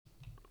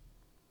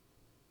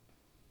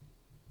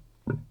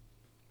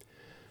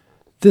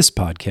This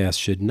podcast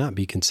should not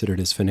be considered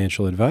as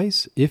financial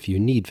advice. If you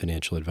need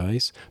financial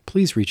advice,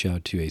 please reach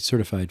out to a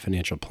certified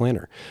financial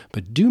planner.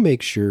 But do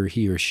make sure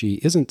he or she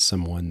isn't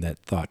someone that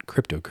thought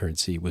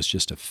cryptocurrency was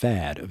just a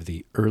fad of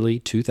the early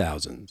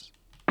 2000s.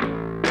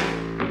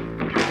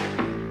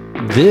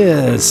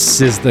 This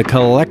is the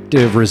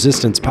Collective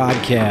Resistance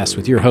Podcast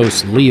with your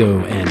hosts,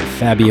 Leo and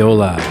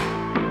Fabiola.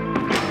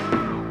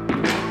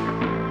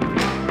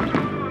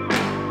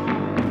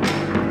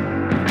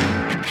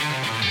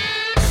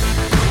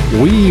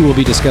 We will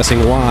be discussing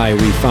why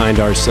we find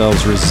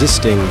ourselves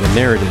resisting the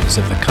narratives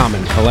of the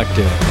common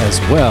collective, as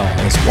well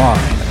as why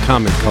the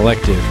common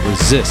collective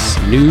resists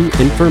new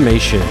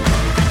information.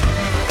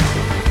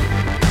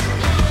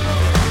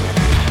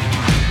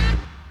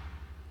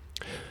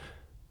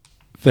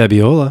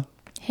 Fabiola.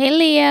 Hey,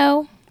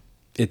 Leo.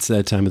 It's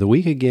that time of the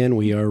week again.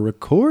 We are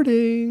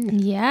recording.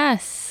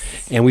 Yes.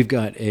 And we've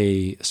got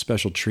a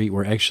special treat.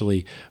 We're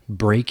actually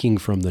breaking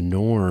from the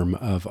norm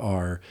of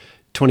our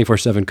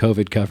 24/7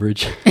 COVID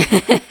coverage.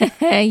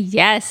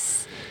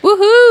 Yes.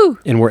 Woohoo!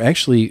 And we're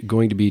actually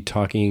going to be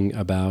talking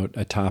about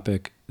a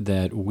topic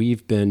that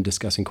we've been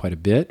discussing quite a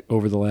bit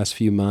over the last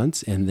few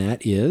months, and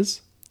that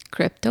is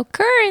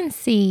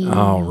cryptocurrency.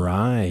 All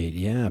right.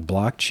 Yeah.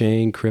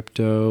 Blockchain,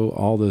 crypto,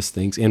 all those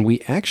things. And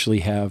we actually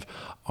have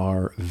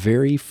our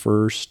very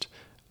first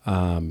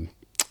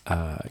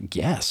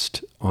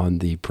guest on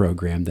the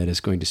program that is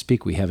going to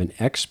speak. We have an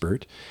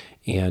expert,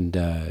 and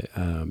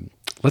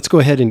let's go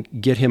ahead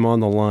and get him on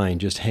the line.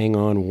 Just hang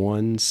on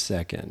one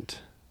second.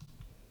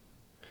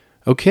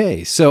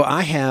 Okay, so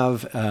I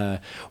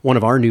have one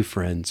of our new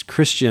friends,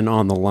 Christian,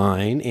 on the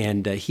line,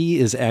 and he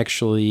is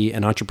actually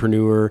an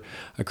entrepreneur,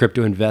 a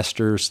crypto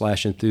investor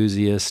 /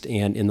 enthusiast,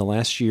 and in the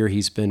last year,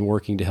 he's been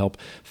working to help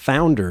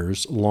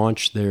founders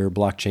launch their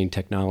blockchain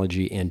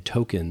technology and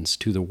tokens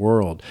to the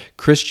world.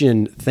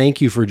 Christian,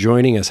 thank you for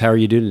joining us. How are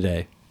you doing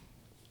today?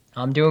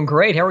 I'm doing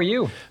great. How are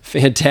you?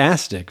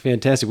 Fantastic.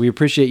 We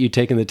appreciate you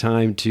taking the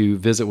time to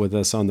visit with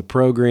us on the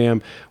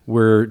program.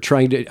 We're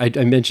trying to,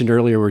 I mentioned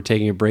earlier, we're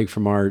taking a break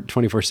from our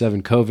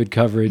 24/7 COVID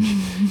coverage,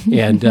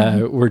 and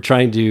we're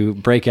trying to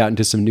break out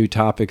into some new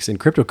topics. And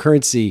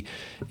cryptocurrency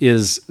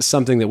is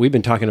something that we've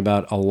been talking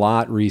about a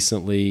lot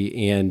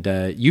recently, and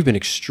you've been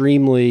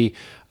extremely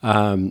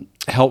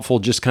helpful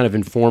just kind of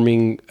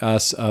informing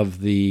us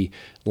of the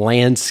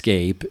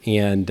landscape,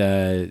 and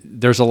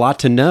there's a lot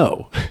to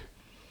know.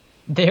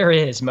 There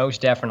is, most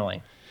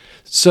definitely.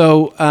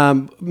 So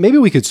maybe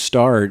we could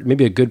start,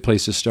 maybe a good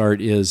place to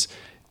start is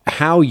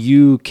how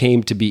you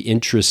came to be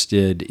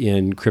interested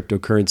in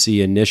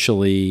cryptocurrency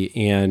initially,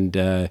 and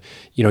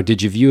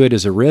did you view it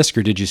as a risk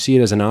or did you see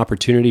it as an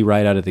opportunity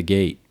right out of the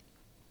gate?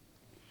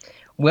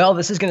 Well,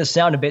 this is going to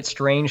sound a bit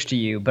strange to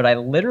you, but I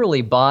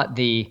literally bought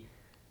the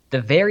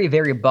very,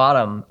 very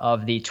bottom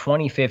of the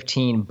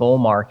 2015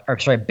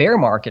 bear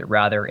market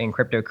in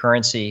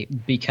cryptocurrency,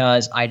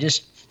 because I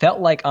just felt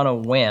like on a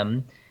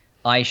whim,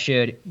 I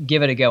should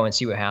give it a go and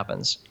see what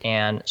happens.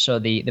 And so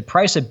the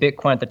price of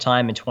Bitcoin at the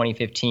time in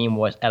 2015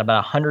 was at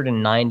about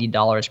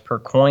 $190 per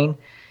coin.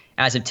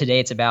 As of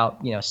today, it's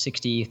about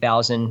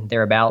 60,000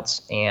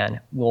 thereabouts, and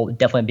will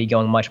definitely be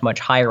going much, much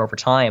higher over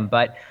time.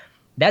 But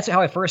that's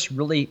how I first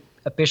really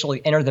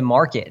officially entered the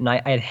market. And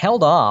I had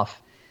held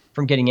off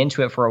from getting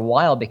into it for a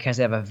while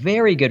because I have a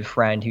very good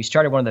friend who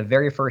started one of the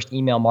very first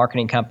email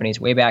marketing companies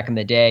way back in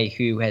the day,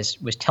 who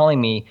was telling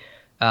me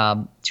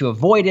to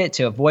avoid it,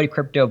 to avoid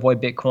crypto,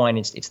 avoid Bitcoin.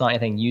 It's not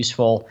anything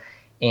useful.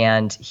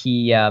 And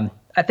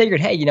I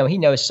figured, hey, he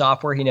knows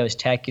software, he knows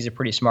tech, he's a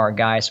pretty smart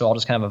guy, so I'll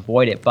just kind of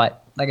avoid it.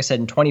 But like I said,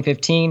 in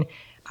 2015,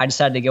 I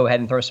decided to go ahead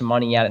and throw some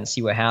money at it and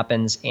see what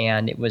happens.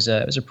 And it was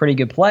a pretty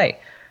good play.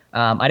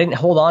 I didn't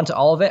hold on to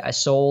all of it. I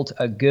sold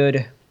a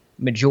good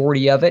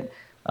majority of it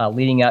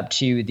leading up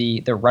to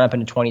the run up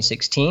into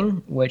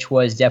 2016, which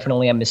was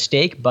definitely a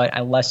mistake, but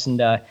I lesson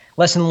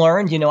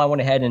learned. I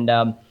went ahead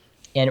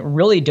and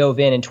really dove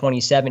in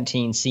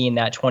 2017, seeing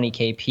that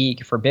 20K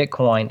peak for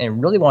Bitcoin,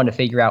 and really wanted to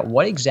figure out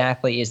what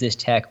exactly is this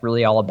tech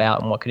really all about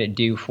and what could it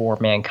do for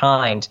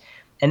mankind.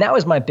 And that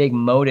was my big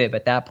motive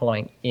at that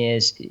point,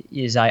 is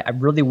I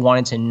really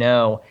wanted to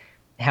know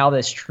how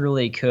this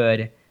truly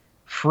could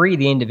free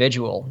the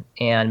individual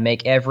and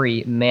make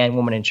every man,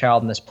 woman, and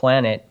child on this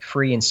planet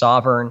free and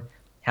sovereign,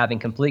 having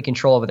complete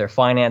control over their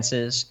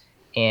finances.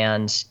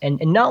 And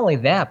not only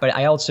that, but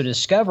I also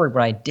discovered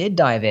when I did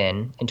dive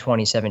in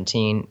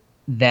 2017,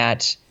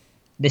 that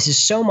this is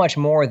so much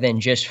more than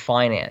just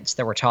finance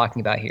that we're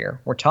talking about here.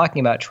 We're talking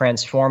about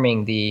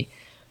transforming the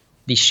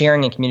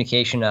sharing and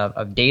communication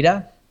of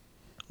data,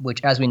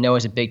 which, as we know,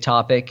 is a big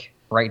topic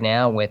right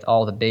now with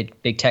all the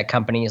big tech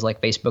companies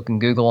like Facebook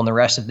and Google and the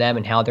rest of them,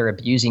 and how they're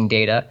abusing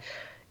data.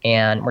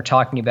 And we're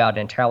talking about an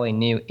entirely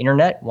new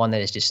internet, one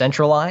that is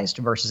decentralized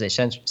versus a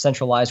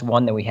centralized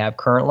one that we have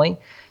currently.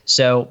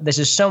 So this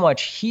is so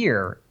much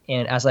here.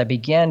 And as I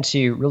began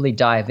to really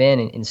dive in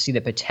and see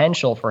the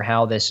potential for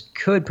how this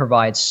could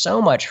provide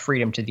so much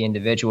freedom to the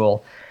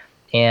individual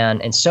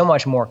and so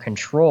much more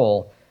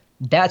control,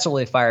 that's what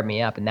really fired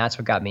me up, and that's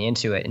what got me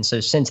into it. And so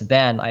since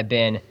then, I've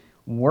been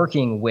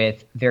working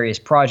with various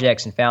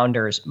projects and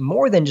founders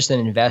more than just an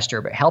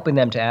investor, but helping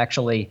them to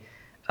actually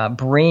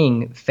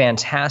bring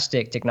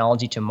fantastic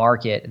technology to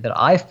market that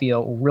I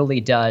feel really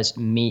does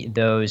meet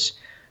those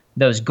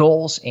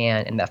goals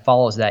and that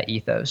follows that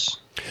ethos.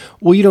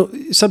 Well,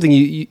 something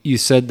you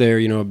said there,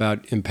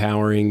 about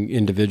empowering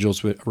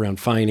individuals around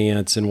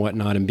finance and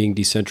whatnot and being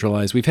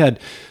decentralized. We've had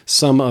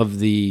some of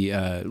the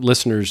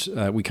listeners,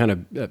 we kind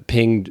of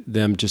pinged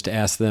them just to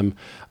ask them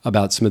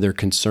about some of their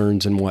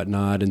concerns and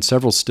whatnot. And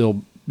several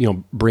still,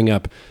 bring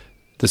up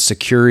the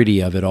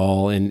security of it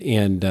all. And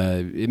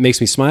it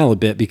makes me smile a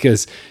bit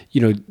because,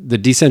 the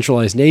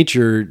decentralized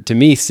nature to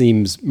me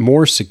seems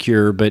more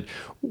secure, but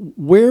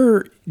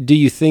where do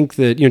you think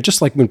that,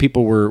 just like when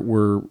people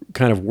were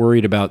kind of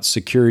worried about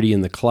security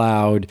in the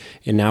cloud,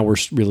 and now we're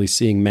really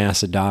seeing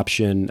mass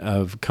adoption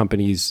of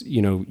companies,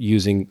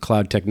 using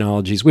cloud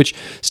technologies, which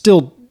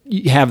still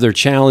have their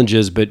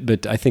challenges,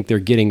 but I think they're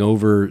getting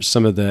over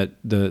some of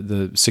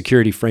the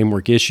security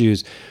framework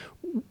issues.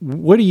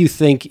 What do you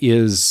think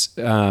is,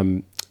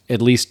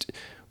 at least,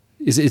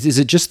 is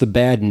it just the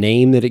bad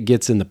name that it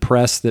gets in the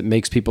press that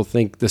makes people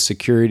think the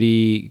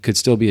security could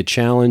still be a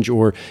challenge?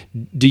 Or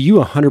do you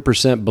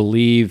 100%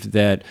 believe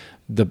that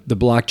the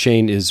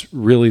blockchain is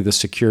really the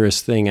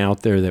securest thing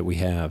out there that we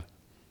have?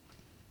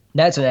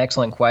 That's an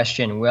excellent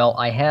question. Well,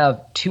 I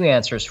have two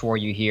answers for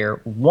you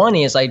here. One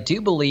is I do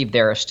believe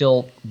there are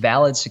still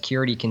valid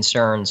security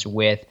concerns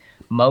with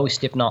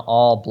most, if not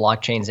all,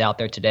 blockchains out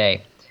there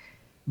today.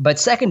 But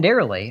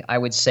secondarily, I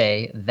would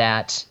say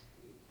that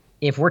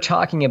if we're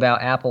talking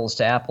about apples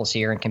to apples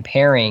here and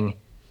comparing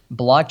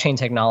blockchain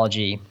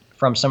technology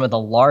from some of the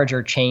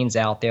larger chains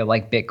out there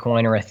like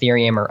Bitcoin or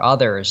Ethereum or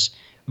others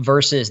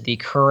versus the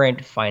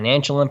current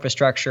financial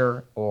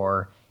infrastructure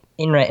or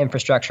internet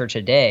infrastructure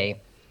today,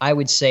 I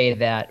would say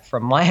that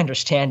from my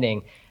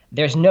understanding,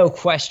 there's no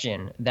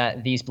question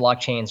that these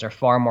blockchains are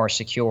far more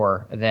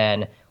secure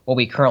than what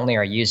we currently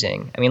are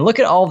using. I mean, look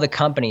at all the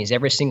companies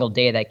every single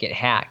day that get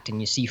hacked, and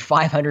you see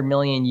 500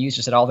 million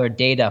users and all their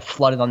data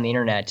flooded on the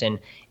internet, and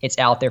it's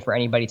out there for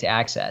anybody to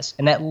access.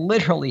 And that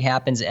literally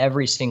happens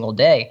every single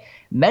day.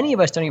 Many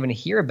of us don't even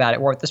hear about it,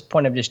 or at this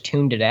point have just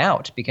tuned it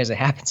out because it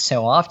happens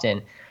so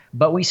often.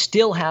 But we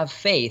still have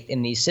faith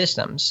in these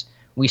systems.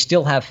 We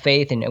still have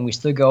faith, and we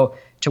still go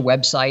to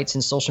websites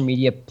and social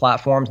media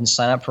platforms and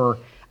sign up for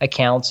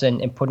accounts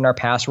and put in our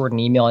password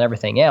and email and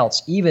everything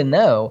else, even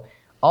though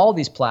all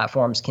these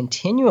platforms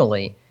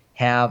continually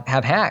have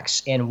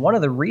hacks. And one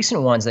of the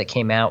recent ones that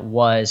came out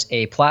was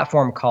a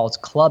platform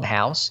called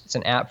Clubhouse. It's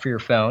an app for your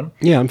phone.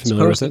 Yeah, I'm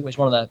familiar with it. It was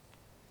one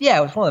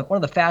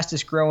of the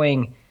fastest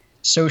growing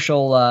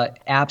social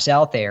apps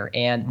out there.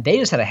 And they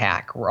just had a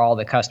hack where all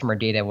the customer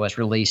data was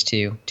released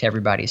to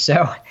everybody.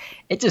 So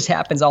it just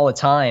happens all the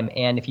time.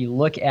 And if you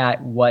look at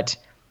what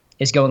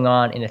is going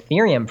on in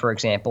Ethereum, for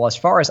example, as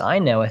far as I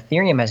know,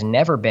 Ethereum has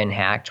never been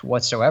hacked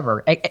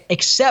whatsoever,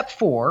 except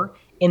for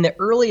in the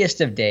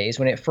earliest of days,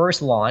 when it first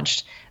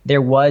launched,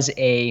 there was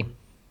an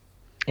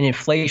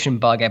inflation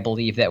bug, I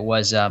believe, that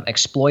was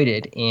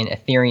exploited in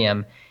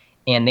Ethereum,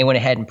 and they went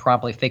ahead and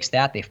promptly fixed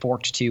that. They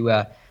forked to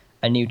a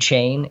new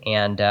chain,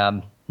 and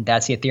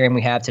that's the Ethereum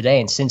we have today.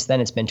 And since then,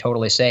 it's been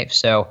totally safe.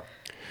 So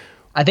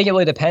I think it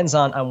really depends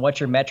on what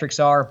your metrics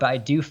are, but I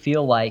do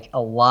feel like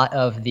a lot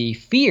of the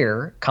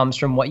fear comes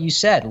from what you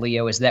said,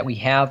 Leo, is that we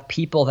have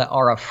people that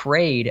are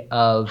afraid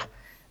of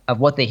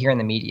what they hear in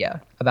the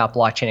media about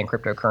blockchain and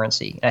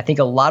cryptocurrency. And I think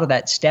a lot of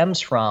that stems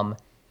from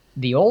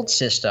the old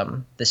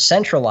system, the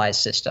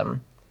centralized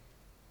system,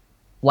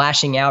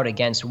 lashing out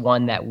against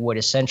one that would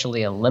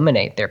essentially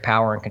eliminate their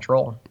power and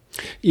control.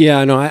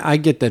 Yeah, no, I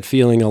get that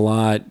feeling a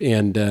lot,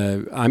 and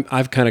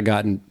I've kind of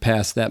gotten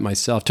past that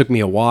myself. It took me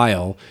a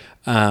while,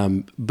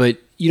 but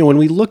when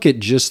we look at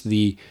just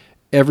the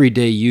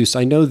everyday use,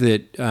 I know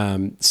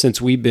that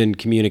since we've been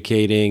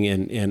communicating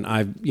and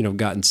I've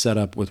gotten set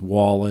up with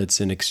wallets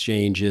and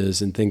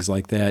exchanges and things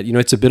like that,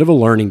 it's a bit of a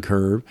learning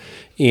curve,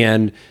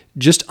 and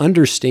just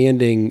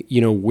understanding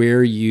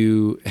where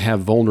you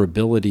have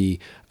vulnerability.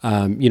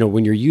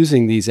 When you're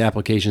using these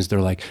applications, they're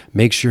like,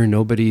 make sure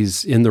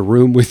nobody's in the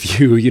room with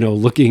you,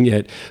 looking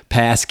at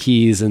pass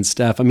keys and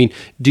stuff. I mean,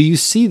 do you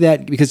see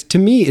that? Because to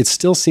me, it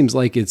still seems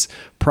like it's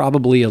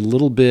probably a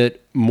little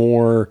bit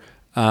more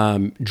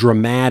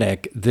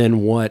dramatic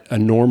than what a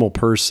normal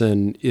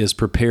person is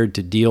prepared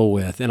to deal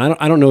with. And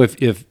I don't know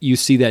if you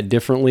see that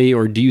differently,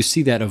 or do you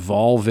see that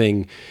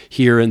evolving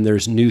here and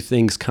there's new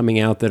things coming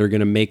out that are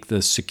going to make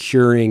the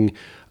securing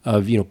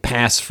of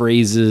pass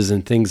phrases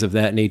and things of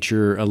that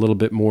nature a little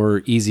bit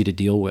more easy to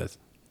deal with?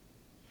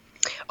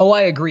 Oh,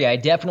 I agree. I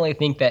definitely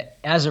think that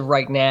as of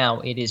right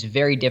now, it is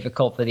very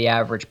difficult for the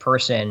average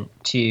person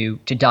to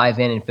dive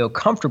in and feel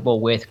comfortable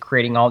with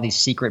creating all these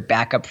secret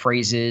backup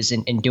phrases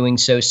and doing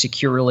so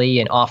securely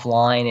and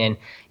offline. And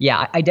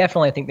yeah, I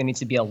definitely think there needs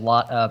to be a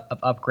lot of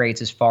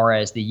upgrades as far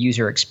as the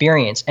user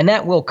experience, and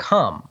that will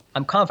come.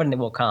 I'm confident it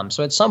will come.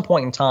 So at some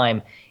point in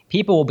time,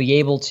 people will be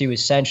able to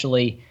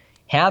essentially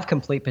have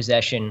complete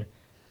possession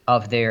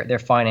of their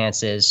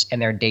finances and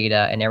their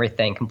data and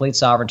everything, complete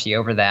sovereignty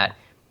over that.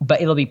 but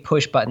it'll be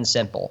push button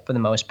simple for the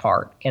most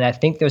part. And I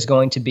think there's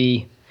going to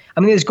be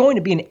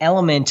an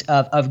element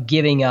of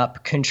giving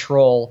up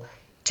control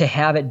to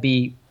have it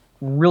be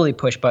really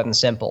push button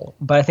simple.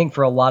 But I think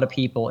for a lot of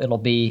people, it'll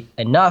be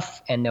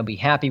enough and they'll be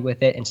happy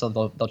with it. And so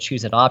they'll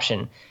choose that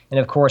option. And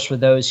of course, for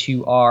those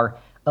who are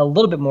a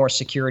little bit more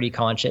security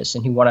conscious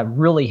and who want to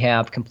really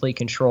have complete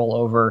control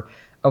over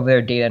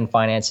their data and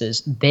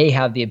finances, they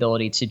have the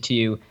ability to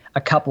do a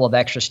couple of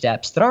extra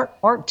steps that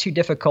aren't too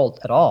difficult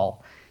at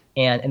all.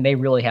 And they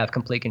really have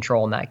complete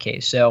control in that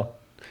case. So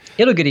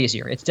it'll get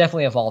easier. It's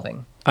definitely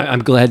evolving.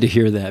 I'm glad to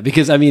hear that,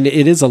 because I mean,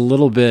 it is a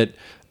little bit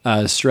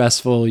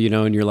stressful,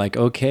 and you're like,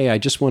 okay, I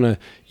just want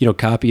to,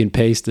 copy and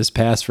paste this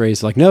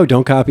passphrase. Like, no,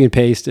 don't copy and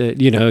paste it.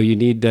 You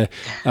need to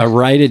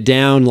write it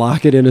down,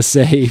 lock it in a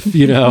safe, and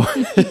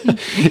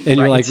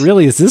you're like,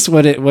 really, is this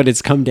what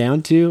it's come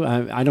down to?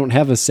 I don't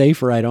have a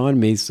safe right on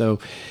me. So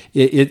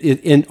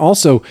and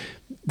also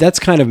that's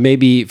kind of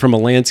maybe from a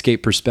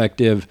landscape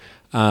perspective,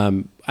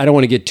 I don't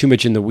want to get too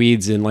much in the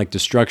weeds in like the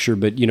structure,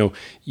 but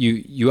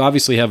you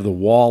obviously have the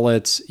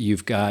wallets,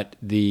 you've got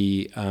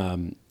the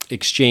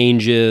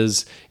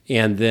exchanges,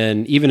 and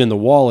then even in the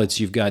wallets,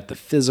 you've got the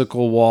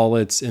physical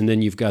wallets, and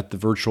then you've got the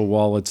virtual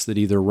wallets that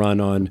either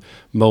run on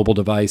mobile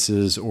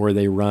devices or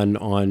they run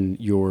on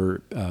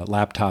your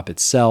laptop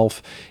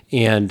itself.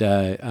 And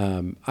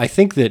I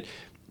think that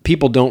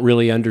people don't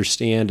really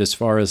understand as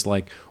far as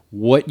like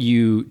what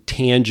you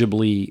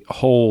tangibly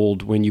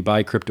hold when you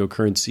buy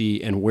cryptocurrency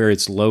and where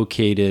it's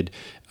located.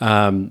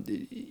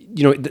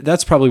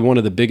 That's probably one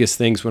of the biggest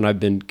things when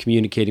I've been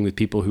communicating with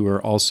people who are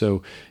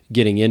also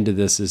getting into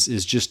this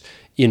is just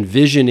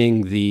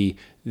envisioning the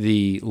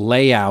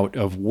layout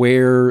of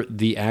where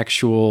the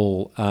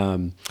actual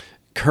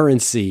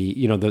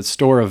currency, the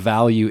store of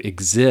value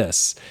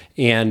exists.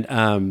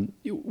 And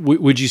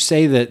would you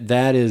say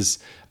that is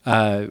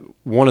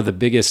one of the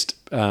biggest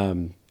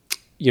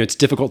it's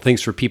difficult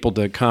things for people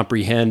to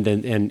comprehend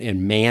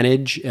and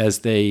manage as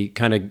they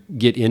kind of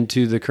get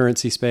into the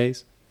currency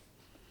space?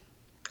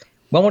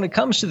 Well, when it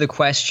comes to the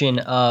question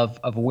of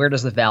where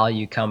does the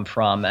value come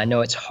from, I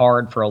know it's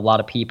hard for a lot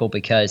of people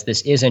because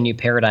this is a new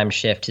paradigm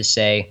shift to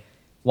say,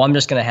 well, I'm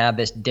just going to have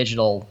this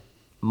digital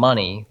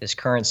money, this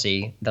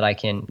currency that I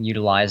can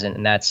utilize,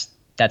 and that's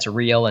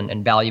real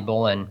and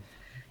valuable and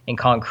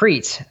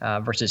concrete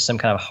versus some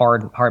kind of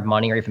hard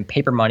money or even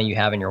paper money you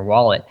have in your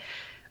wallet.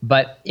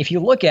 But if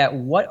you look at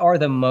what are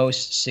the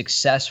most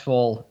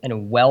successful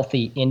and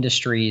wealthy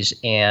industries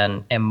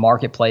and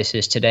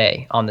marketplaces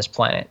today on this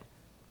planet,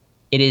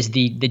 it is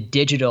the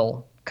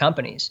digital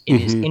companies.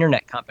 It is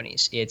internet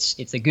companies. It's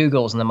the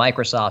Googles and the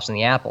Microsofts and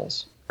the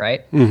Apples,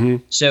 right?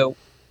 So,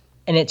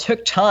 and it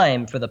took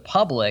time for the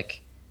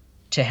public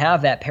to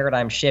have that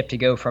paradigm shift to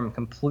go from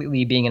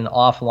completely being an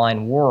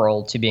offline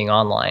world to being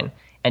online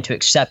and to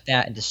accept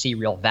that and to see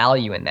real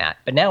value in that.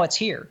 But now it's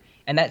here.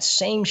 And that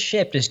same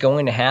shift is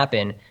going to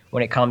happen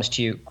when it comes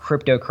to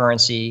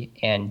cryptocurrency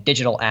and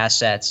digital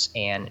assets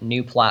and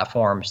new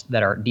platforms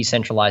that are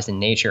decentralized in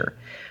nature.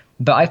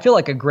 But I feel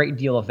like a great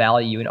deal of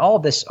value, and all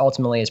of this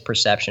ultimately is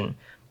perception,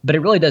 but it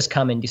really does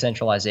come in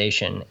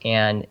decentralization.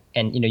 And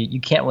you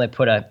can't really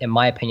put in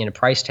my opinion, a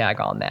price tag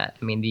on that.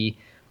 I mean, the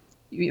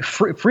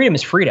freedom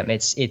is freedom.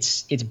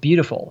 It's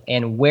beautiful.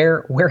 And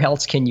where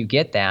else can you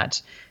get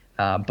that?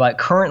 But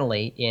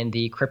currently in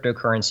the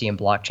cryptocurrency and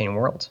blockchain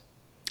world.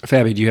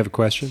 Fabi, do you have a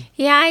question?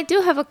 Yeah, I do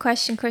have a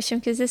question, Christian,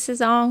 because this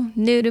is all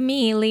new to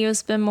me.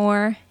 Leo's been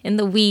more in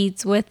the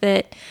weeds with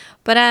it.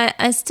 But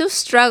I still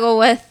struggle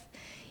with,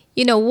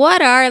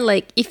 what are,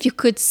 like, if you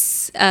could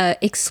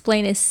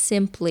explain it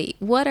simply,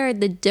 what are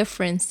the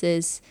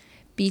differences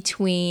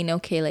between,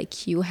 okay,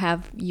 like you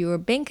have your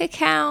bank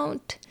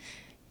account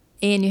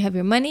and you have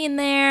your money in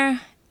there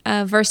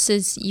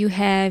versus you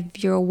have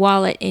your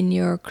wallet and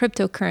your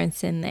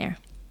cryptocurrency in there?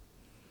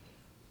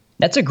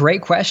 That's a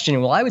great question.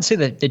 Well, I would say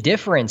that the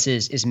difference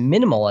is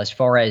minimal as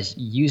far as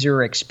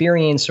user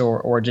experience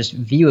or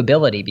just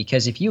viewability,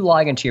 because if you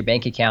log into your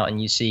bank account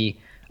and you see,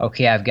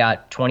 okay, I've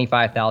got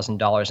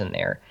 $25,000 in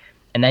there,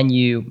 and then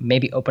you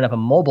maybe open up a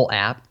mobile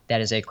app that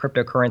is a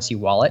cryptocurrency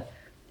wallet,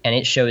 and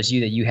it shows you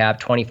that you have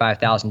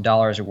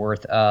 $25,000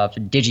 worth of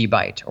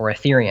Digibyte or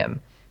Ethereum.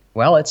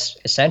 Well, it's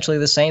essentially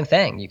the same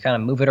thing. You kind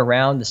of move it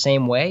around the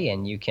same way,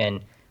 and you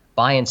can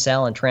buy and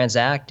sell and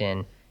transact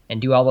and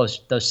do all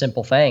those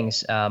simple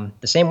things the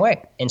same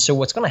way. And so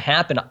what's going to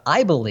happen,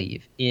 I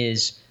believe,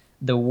 is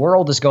the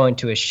world is going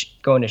to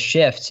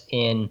shift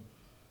into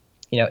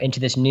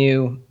this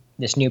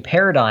new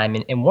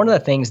paradigm. And one of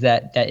the things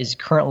that is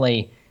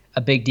currently a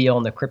big deal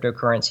in the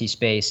cryptocurrency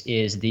space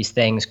is these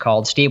things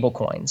called stable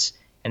coins.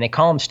 And they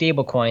call them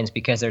stable coins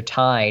because they're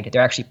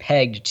actually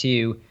pegged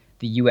to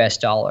the US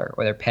dollar,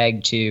 or they're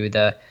pegged to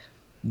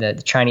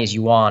the Chinese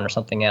yuan or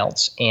something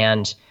else.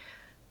 And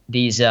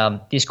these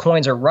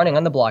coins are running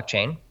on the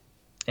blockchain,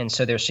 and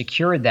so they're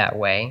secured that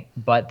way,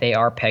 but they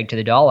are pegged to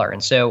the dollar.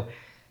 And so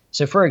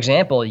for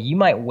example, you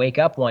might wake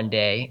up one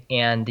day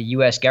and the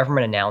U.S.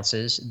 government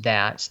announces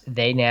that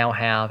they now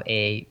have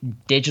a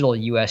digital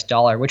U.S.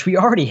 dollar, which we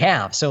already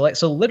have. So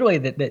literally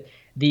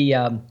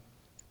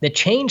the the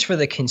change for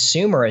the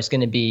consumer is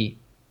going to be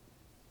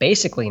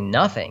basically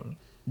nothing.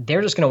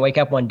 They're just going to wake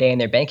up one day in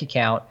their bank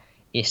account.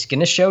 It's going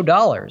to show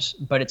dollars,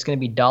 but it's going to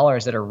be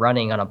dollars that are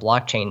running on a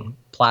blockchain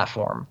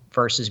platform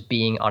versus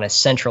being on a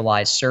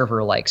centralized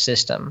server-like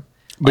system.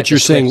 But you're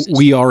saying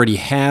we already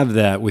have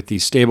that with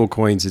these stable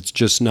coins. It's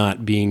just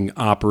not being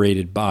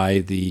operated by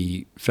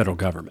the federal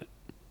government.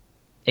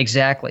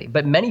 Exactly.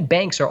 But many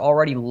banks are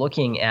already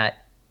looking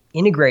at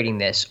integrating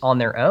this on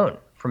their own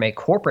from a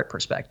corporate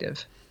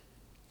perspective.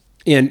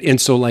 And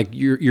so like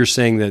you're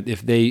saying that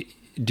if they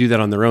do that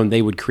on their own,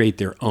 they would create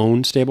their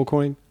own stable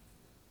coin?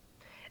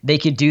 They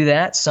could do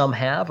that. Some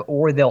have,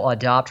 or they'll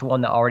adopt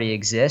one that already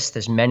exists.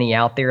 There's many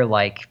out there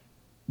like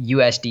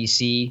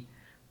USDC,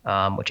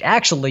 which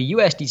actually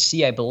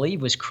USDC, I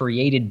believe, was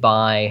created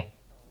by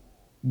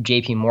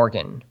JP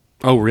Morgan.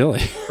 Oh,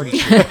 really? Pretty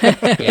sure.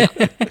 Yeah.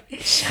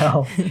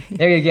 So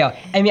there you go.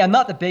 I mean, I'm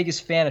not the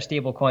biggest fan of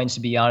stable coins,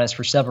 to be honest,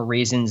 for several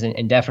reasons.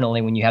 And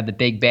definitely when you have the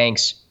big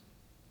banks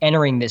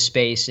entering this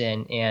space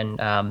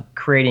and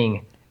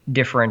creating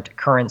different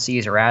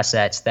currencies or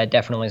assets, that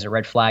definitely is a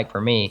red flag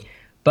for me.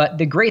 But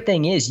the great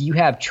thing is you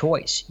have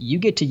choice. You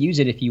get to use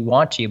it if you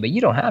want to, but you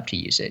don't have to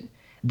use it.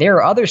 There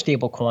are other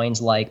stable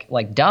coins like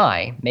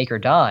DAI, Make or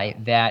Die,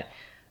 that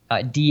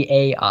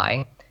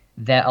DAI,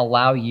 that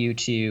allow you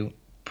to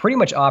pretty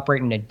much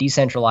operate in a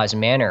decentralized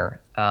manner,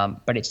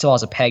 but it still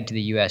has a peg to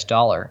the US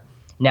dollar.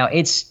 Now,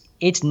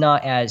 it's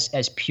not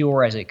as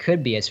pure as it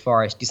could be as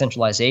far as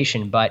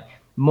decentralization, but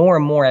more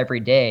and more every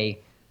day,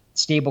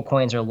 stable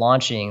coins are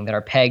launching that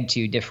are pegged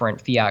to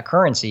different fiat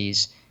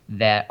currencies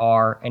that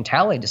are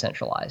entirely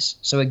decentralized.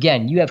 So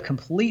again, you have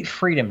complete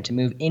freedom to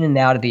move in and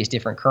out of these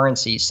different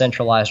currencies,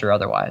 centralized or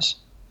otherwise.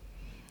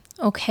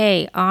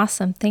 Okay,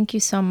 awesome. Thank you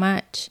so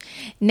much.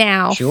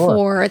 Now, Sure.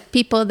 For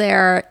people that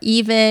are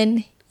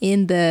even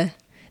in the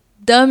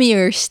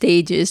dummier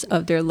stages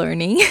of their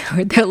learning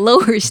or the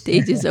lower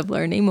stages of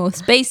learning,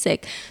 most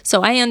basic.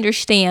 So I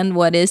understand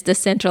what is the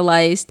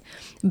centralized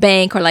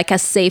bank or like a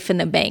safe in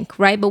the bank,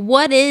 right? But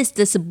what is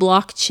this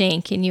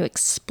blockchain? Can you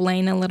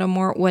explain a little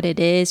more what it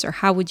is, or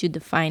how would you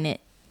define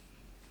it?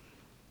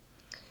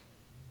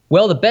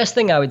 Well, the best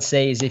thing I would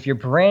say is if you're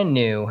brand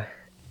new,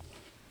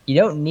 you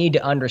don't need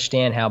to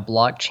understand how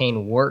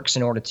blockchain works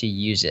in order to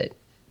use it.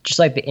 Just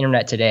like the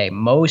internet today,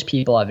 most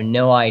people have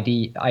no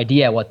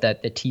idea what the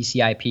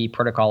TCP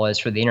protocol is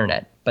for the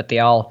internet, but they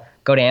all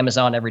go to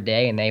Amazon every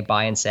day and they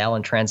buy and sell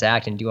and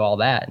transact and do all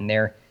that, and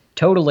they're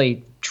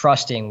totally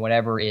trusting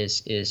whatever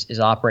is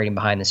operating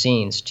behind the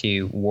scenes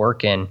to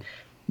work and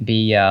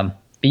be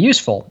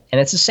useful. And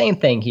it's the same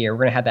thing here. We're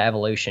going to have that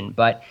evolution.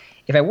 But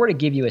if I were to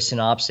give you a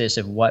synopsis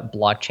of what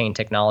blockchain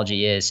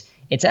technology is,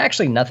 it's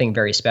actually nothing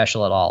very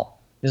special at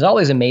all. There's all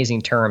these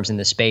amazing terms in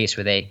the space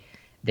where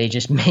they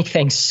just make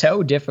things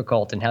so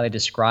difficult in how they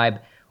describe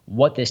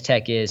what this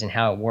tech is and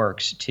how it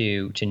works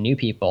to new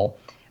people.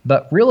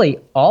 But really,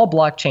 all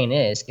blockchain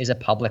is a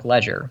public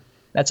ledger.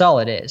 That's all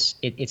it is.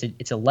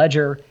 It's a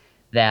ledger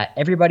that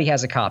everybody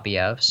has a copy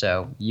of.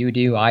 So you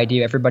do, I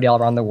do, everybody all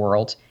around the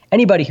world,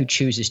 anybody who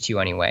chooses to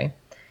anyway.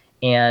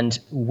 And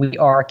we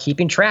are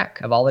keeping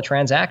track of all the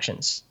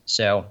transactions.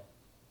 So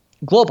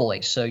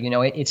globally. So,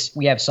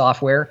 we have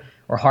software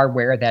or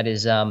hardware that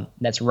is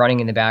that's running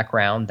in the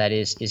background that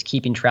is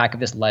keeping track of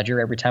this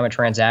ledger. Every time a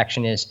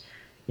transaction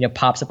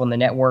pops up on the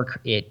network,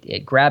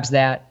 it grabs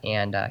that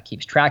and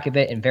keeps track of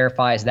it and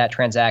verifies that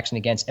transaction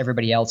against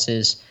everybody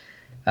else's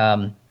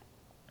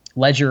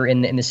ledger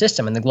in the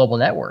system, in the global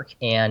network.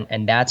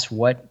 And that's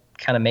what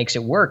kind of makes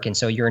it work. And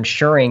so you're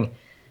ensuring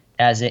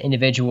as an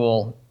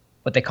individual,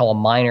 what they call a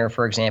miner,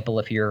 for example,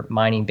 if you're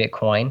mining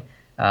Bitcoin,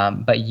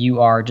 but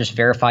you are just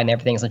verifying that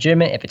everything's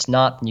legitimate. If it's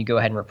not, then you go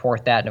ahead and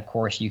report that. And of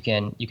course, you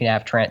can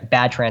have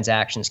bad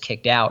transactions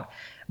kicked out.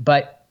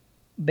 But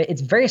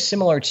it's very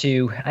similar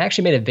to, I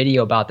actually made a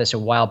video about this a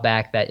while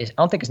back that I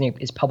don't think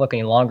is public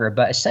any longer.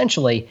 But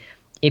essentially,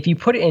 if you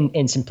put it in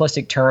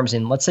simplistic terms,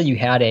 and let's say you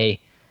had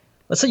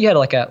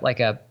like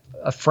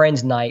a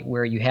friend's night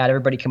where you had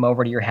everybody come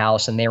over to your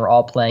house and they were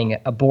all playing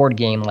a board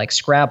game like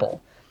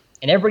Scrabble,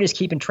 and everybody's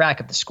keeping track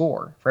of the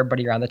score for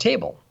everybody around the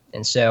table.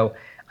 And so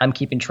I'm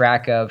keeping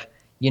track of,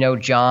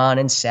 John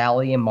and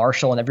Sally and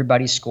Marshall and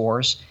everybody's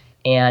scores.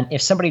 And if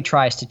somebody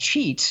tries to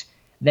cheat,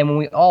 then when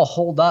we all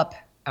hold up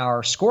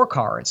our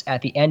scorecards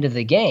at the end of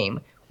the game,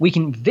 we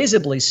can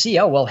visibly see,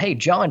 oh, well, hey,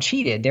 John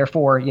cheated.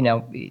 Therefore,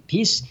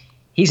 he's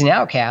an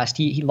outcast.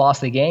 He lost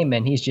the game,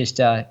 and he's just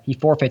he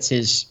forfeits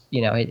his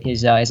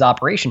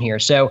operation here.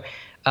 So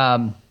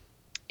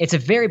it's a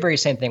very, very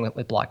same thing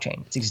with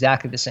blockchain. It's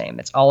exactly the same.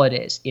 That's all it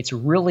is. It's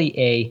really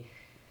a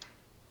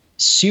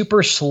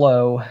super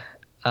slow,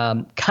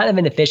 kind of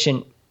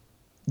inefficient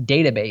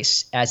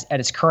database at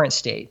its current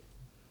state.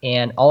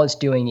 And all it's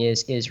doing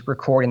is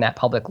recording that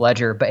public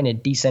ledger, but in a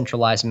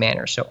decentralized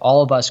manner. So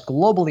all of us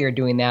globally are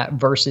doing that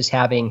versus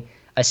having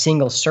a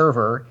single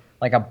server,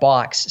 like a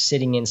box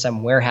sitting in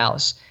some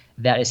warehouse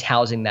that is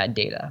housing that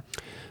data.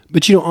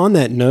 But on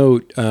that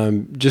note,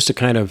 just to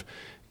kind of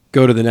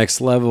go to the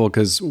next level,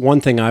 because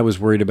one thing I was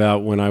worried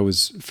about when I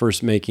was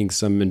first making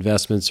some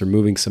investments or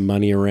moving some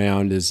money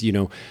around is,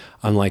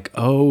 I'm like,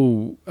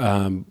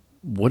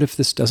 what if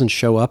this doesn't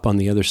show up on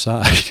the other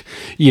side?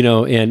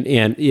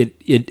 And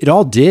it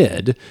all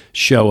did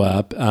show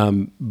up.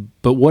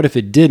 But what if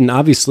it didn't?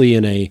 Obviously,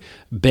 in a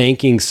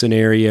banking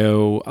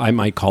scenario, I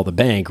might call the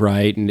bank,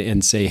 right?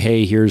 And say,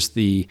 hey, here's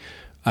the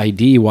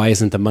ID. Why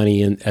isn't the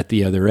money at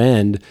the other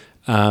end?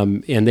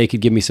 And they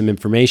could give me some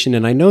information.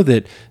 And I know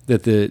that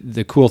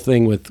the cool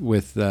thing with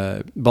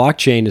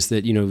blockchain is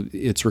that,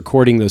 it's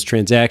recording those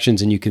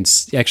transactions and you can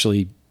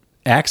actually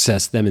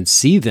access them and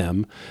see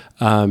them.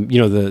 What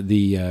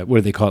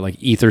do they call it? Like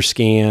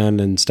Etherscan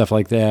and stuff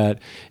like that.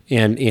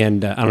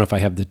 And I don't know if I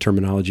have the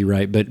terminology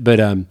right, but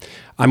I'm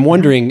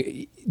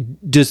wondering,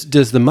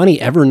 does the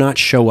money ever not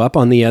show up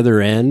on the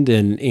other end?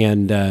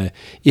 And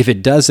if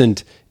it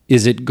doesn't,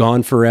 is it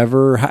gone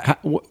forever?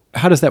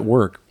 How does that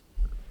work?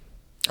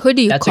 Who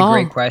do you That's call?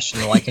 a great question.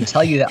 Well, I can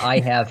tell you that I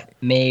have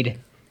made,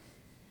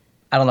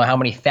 I don't know how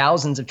many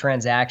thousands of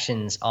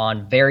transactions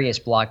on various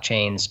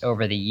blockchains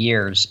over the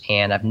years,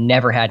 and I've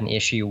never had an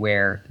issue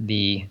where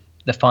the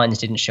funds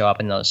didn't show up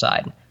on the other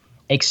side,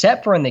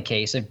 except for in the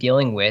case of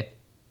dealing with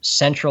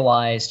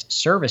centralized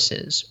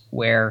services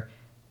where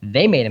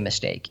they made a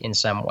mistake in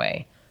some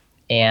way,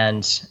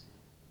 and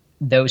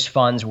those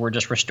funds were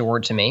just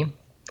restored to me.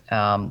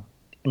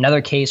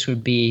 Another case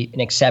would be, an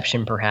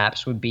exception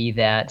perhaps, would be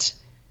that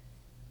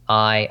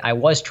I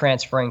was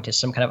transferring to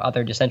some kind of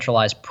other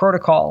decentralized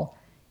protocol,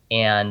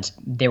 and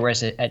there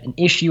was an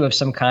issue of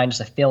some kind, just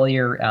a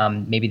failure.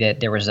 Maybe that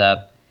there was I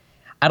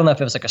don't know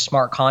if it was like a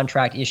smart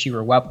contract issue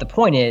or what. But the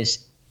point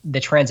is, the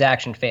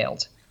transaction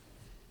failed.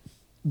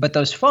 But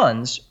those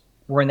funds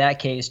were in that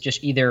case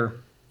just either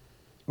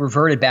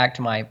reverted back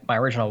to my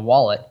original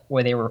wallet,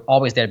 or they were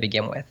always there to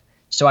begin with.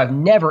 So I've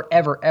never,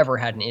 ever, ever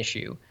had an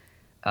issue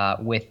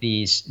with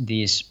these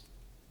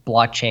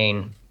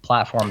blockchain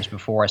platforms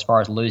before, as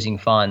far as losing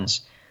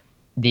funds.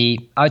 I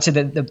would say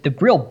the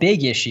real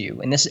big issue,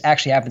 and this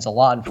actually happens a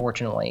lot,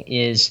 unfortunately,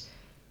 is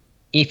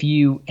if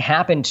you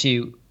happen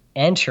to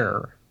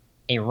enter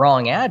a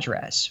wrong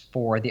address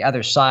for the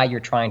other side you're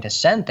trying to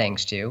send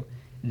things to,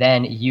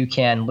 then you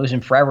can lose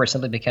them forever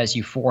simply because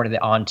you forwarded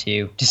it on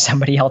to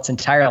somebody else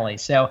entirely.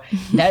 So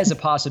that is a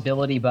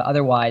possibility, but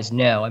otherwise,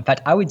 no. In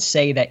fact, I would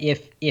say that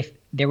if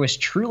there was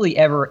truly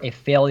ever a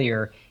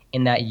failure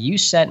in that you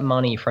sent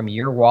money from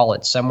your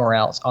wallet somewhere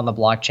else on the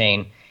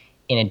blockchain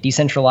in a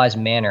decentralized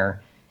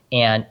manner,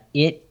 and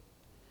it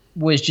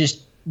was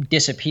just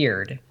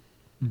disappeared,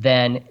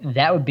 then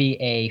that would be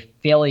a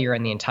failure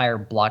in the entire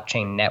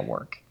blockchain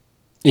network.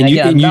 And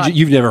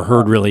you've never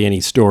heard really any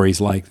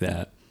stories like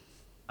that?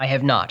 I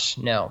have not.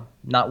 No,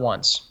 not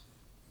once.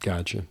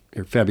 Gotcha.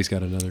 Here, Fabi's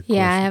got another question.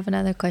 Yeah, I have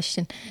another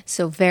question.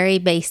 So very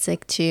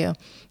basic too.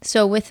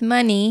 So with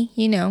money,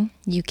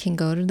 you can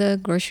go to the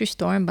grocery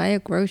store and buy your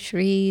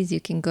groceries. You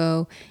can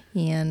go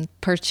and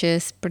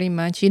purchase pretty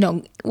much,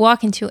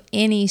 walk into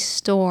any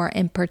store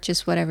and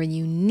purchase whatever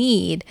you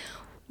need.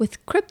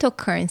 With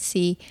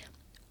cryptocurrency,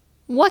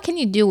 what can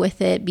you do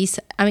with it?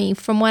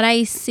 From what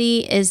I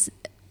see is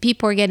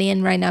people are getting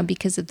in right now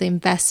because of the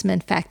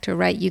investment factor,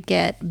 right? You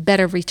get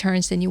better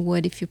returns than you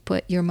would if you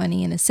put your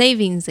money in a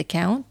savings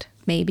account,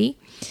 maybe.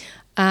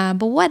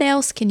 But what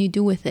else can you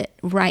do with it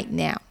right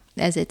now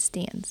as it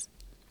stands?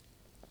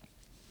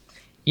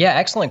 Yeah,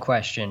 excellent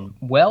question.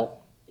 Well,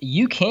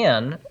 you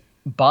can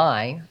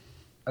buy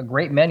a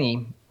great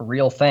many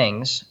real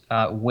things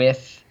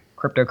with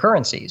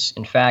cryptocurrencies.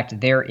 In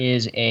fact, there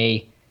is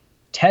a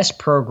test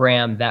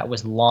program that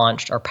was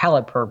launched, or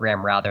pilot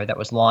program rather, that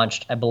was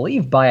launched, I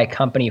believe, by a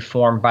company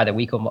formed by the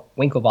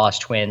Winklevoss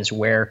twins,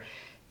 where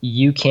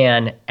you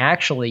can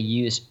actually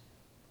use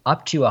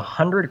up to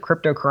 100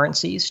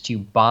 cryptocurrencies to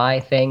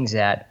buy things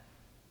at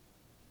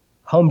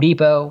Home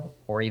Depot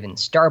or even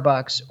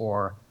Starbucks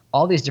or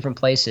all these different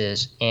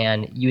places.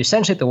 And you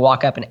essentially have to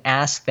walk up and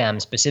ask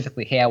them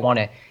specifically, hey, I want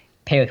to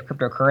pay with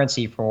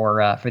cryptocurrency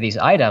for these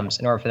items,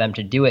 in order for them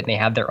to do it. And they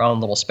have their own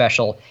little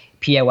special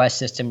POS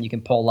system you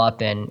can pull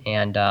up and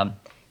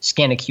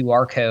scan a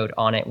QR code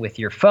on it with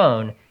your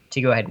phone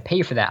to go ahead and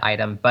pay for that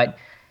item. But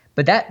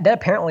that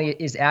apparently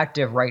is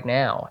active right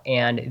now.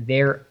 And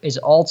there is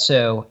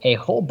also a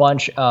whole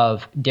bunch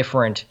of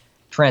different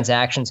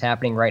transactions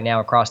happening right now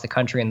across the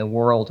country and the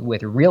world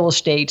with real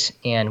estate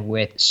and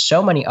with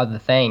so many other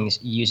things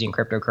using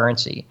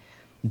cryptocurrency.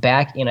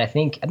 Back in, I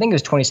think it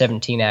was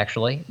 2017,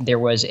 actually, there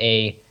was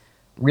a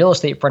real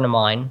estate friend of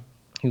mine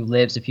who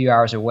lives a few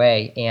hours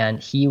away, and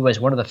he was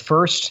one of the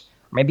first,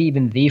 maybe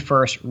even the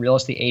first real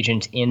estate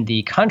agent in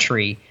the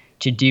country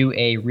to do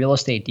a real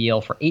estate deal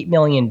for $8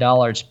 million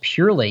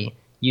purely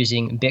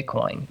using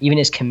Bitcoin. Even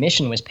his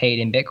commission was paid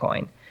in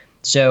Bitcoin.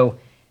 So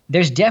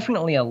there's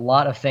definitely a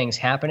lot of things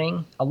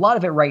happening. A lot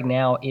of it right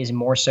now is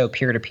more so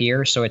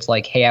peer-to-peer. So it's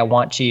like, hey, I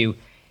want to,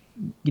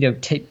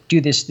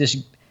 do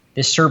this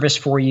service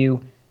for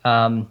you.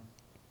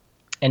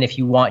 And if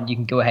you want, you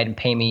can go ahead and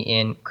pay me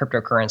in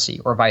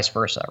cryptocurrency, or vice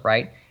versa,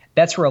 right?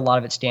 That's where a lot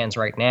of it stands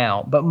right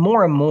now. But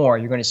more and more,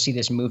 you're going to see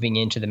this moving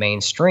into the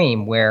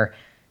mainstream where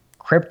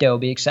crypto will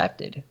be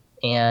accepted.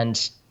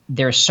 And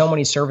there's so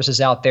many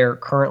services out there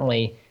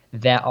currently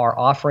that are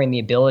offering the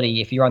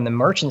ability, if you're on the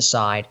merchant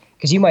side,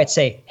 because you might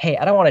say, hey,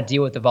 I don't want to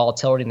deal with the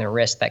volatility and the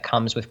risk that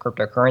comes with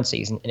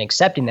cryptocurrencies and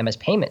accepting them as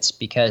payments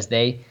because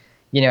they,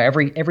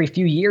 every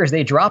few years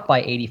they drop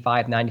by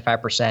 85,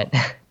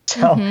 95%.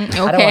 So Okay.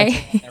 I don't want to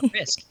take that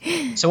risk.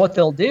 So what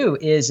they'll do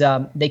is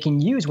they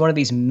can use one of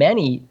these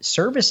many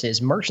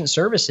services, merchant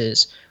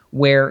services,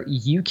 where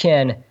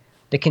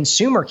the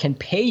consumer can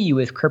pay you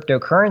with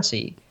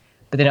cryptocurrency,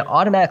 but then it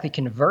automatically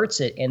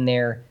converts it in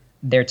their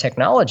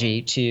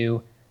technology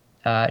to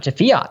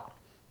fiat.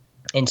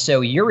 And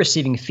so you're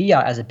receiving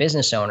fiat as a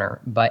business owner,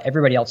 but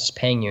everybody else is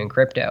paying you in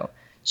crypto.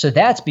 So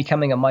that's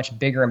becoming a much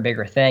bigger and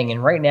bigger thing.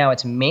 And right now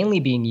it's mainly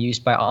being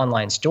used by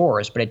online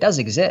stores, but it does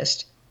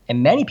exist.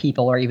 And many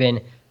people are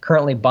even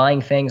currently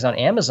buying things on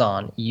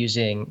Amazon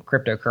using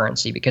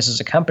cryptocurrency because there's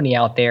a company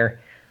out there,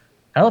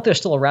 I don't know if they're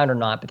still around or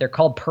not, but they're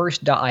called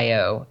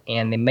Purse.io,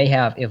 and they may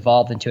have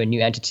evolved into a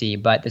new entity,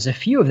 but there's a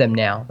few of them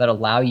now that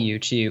allow you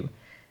to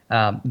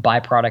buy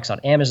products on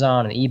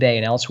Amazon and eBay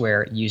and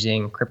elsewhere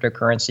using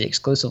cryptocurrency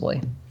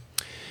exclusively.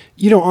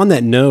 On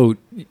that note,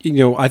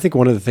 I think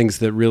one of the things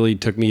that really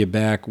took me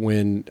aback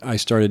when I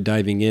started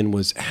diving in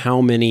was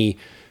how many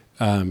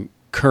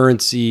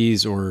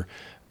currencies or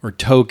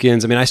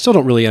tokens. I mean, I still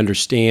don't really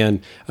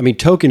understand. I mean,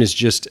 token is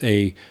just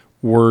a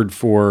word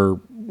for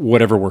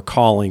whatever we're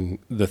calling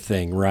the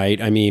thing, right?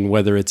 I mean,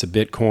 whether it's a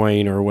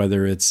Bitcoin or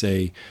whether it's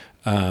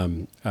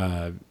an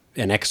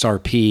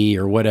XRP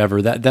or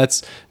whatever,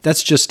 that's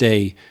just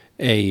the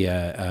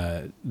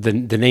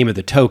name of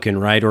the token,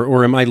 right?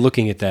 Or am I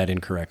looking at that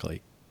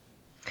incorrectly?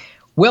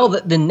 Well,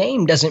 the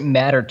name doesn't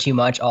matter too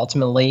much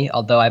ultimately,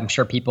 although I'm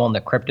sure people in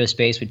the crypto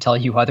space would tell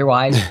you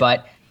otherwise.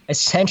 But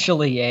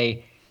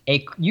essentially,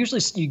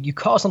 usually you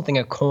call something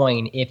a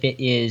coin if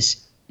it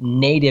is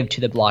native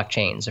to the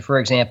blockchain. So, for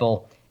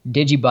example,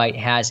 Digibyte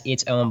has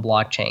its own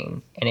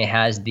blockchain, and it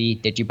has the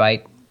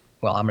Digibyte,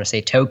 well, I'm going to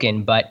say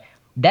token, but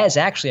that is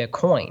actually a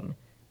coin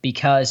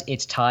because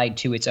it's tied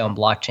to its own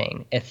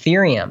blockchain.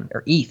 Ethereum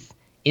or ETH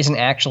isn't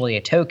actually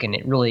a token.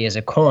 It really is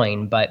a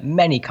coin, but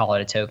many call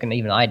it a token.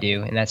 Even I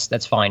do, and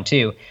that's fine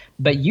too.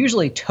 But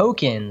usually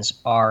tokens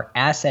are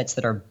assets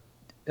that are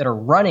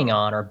running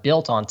on or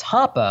built on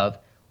top of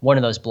one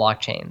of those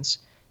blockchains.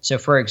 So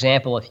for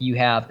example, if you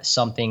have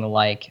something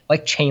like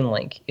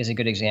Chainlink is a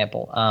good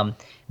example,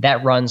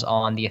 that runs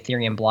on the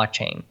Ethereum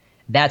blockchain.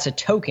 That's a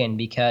token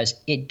because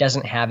it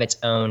doesn't have its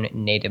own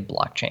native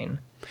blockchain.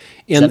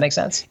 Does that make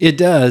sense? It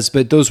does,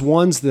 but those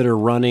ones that are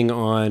running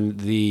on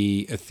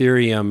the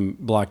Ethereum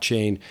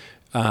blockchain,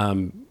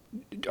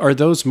 are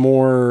those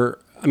more,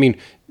 I mean,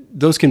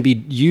 those can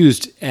be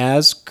used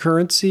as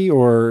currency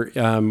or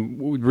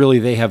really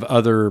they have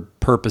other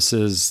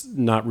purposes,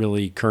 not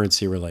really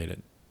currency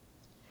related?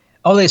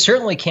 Oh, they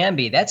certainly can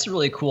be. That's a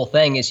really cool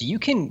thing is you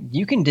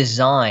can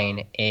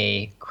design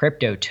a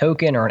crypto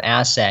token or an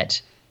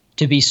asset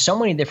to be so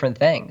many different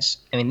things.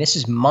 I mean, this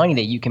is money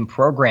that you can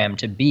program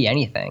to be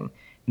anything.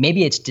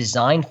 Maybe its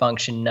design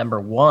function number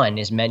one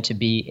is meant to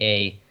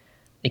be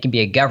it can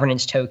be a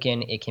governance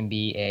token, it can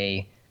be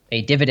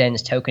a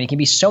dividends token, it can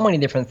be so many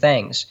different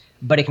things,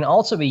 but it can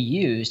also be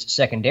used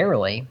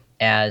secondarily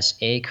as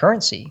a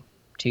currency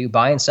to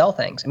buy and sell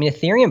things. I mean,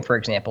 Ethereum, for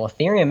example,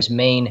 Ethereum's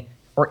main,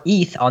 or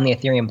ETH on the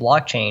Ethereum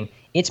blockchain,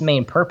 its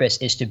main purpose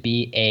is to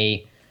be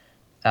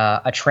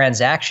a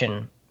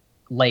transaction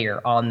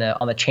layer on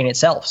the chain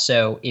itself.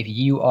 So if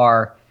you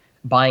are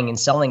buying and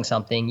selling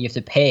something, you have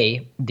to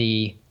pay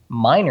the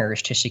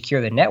miners to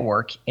secure the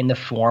network in the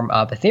form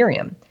of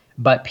Ethereum.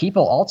 But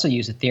people also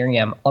use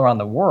Ethereum around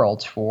the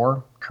world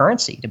for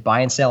currency to buy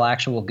and sell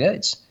actual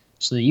goods.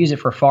 So they use it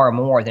for far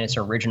more than its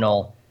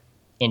original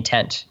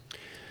intent.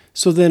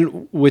 So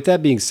then with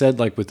that being said,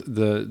 like with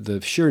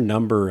the sheer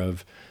number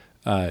of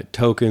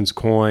tokens,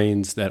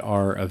 coins that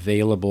are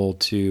available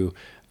to,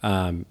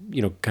 kind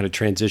of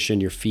transition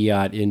your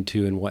fiat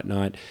into and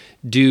whatnot,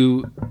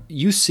 do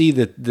you see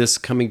that this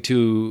coming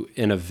to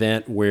an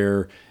event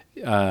where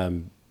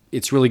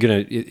it's really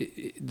going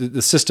to,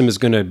 the system is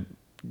going to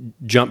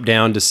jump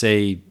down to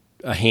say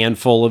a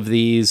handful of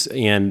these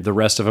and the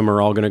rest of them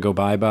are all going to go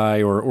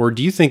bye-bye? Or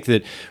do you think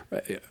that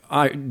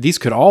these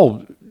could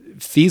all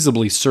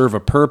feasibly serve a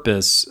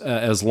purpose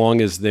as long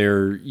as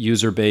their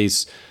user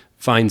base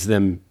finds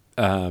them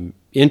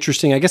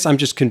interesting? I guess I'm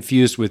just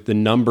confused with the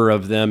number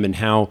of them and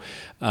how,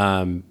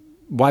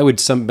 why would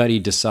somebody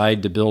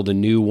decide to build a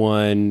new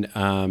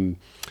one?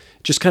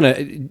 Just kind of,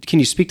 can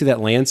you speak to that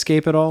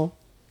landscape at all?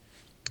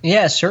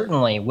 Yeah,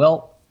 certainly.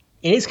 Well,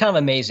 it is kind of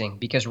amazing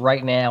because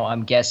right now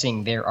I'm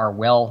guessing there are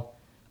well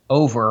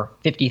over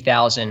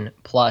 50,000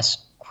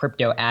 plus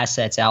crypto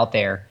assets out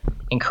there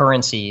and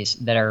currencies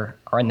that are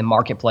in the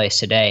marketplace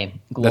today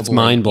globally. That's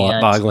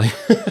mind-boggling.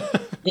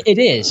 It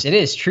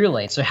is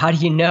truly. So how do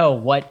you know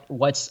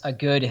what's a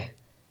good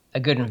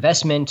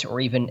investment or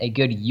even a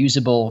good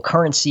usable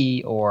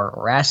currency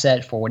or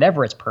asset for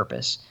whatever its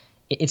purpose?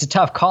 It's a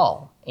tough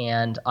call.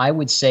 And I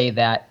would say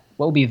that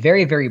What would be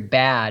very, very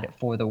bad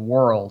for the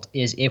world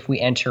is if we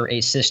enter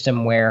a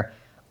system where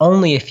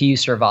only a few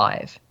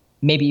survive,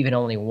 maybe even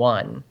only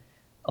one.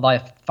 Although I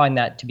find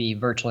that to be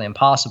virtually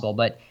impossible,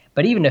 but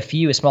even a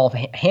few, a small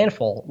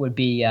handful, would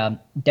be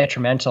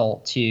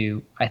detrimental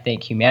to, I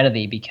think,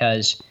 humanity,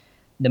 because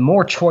the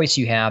more choice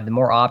you have, the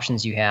more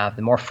options you have,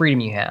 the more freedom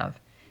you have.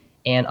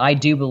 And I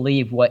do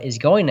believe what is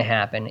going to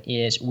happen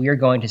is we're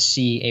going to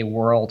see a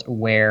world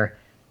where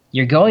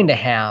you're going to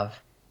have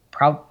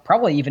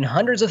probably even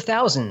hundreds of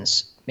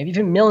thousands, maybe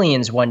even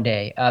millions one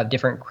day of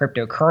different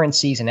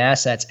cryptocurrencies and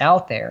assets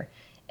out there,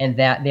 and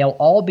that they'll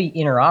all be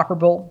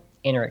interoperable,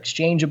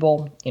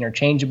 interchangeable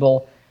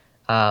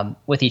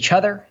with each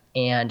other.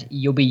 And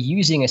you'll be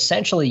using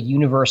essentially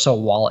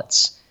universal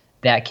wallets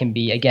that can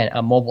be, again,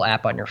 a mobile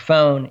app on your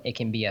phone. It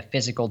can be a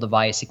physical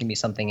device. It can be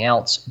something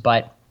else.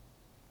 But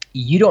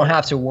you don't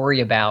have to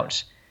worry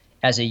about,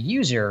 as a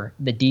user,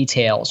 the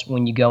details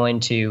when you go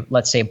into,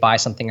 let's say, buy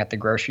something at the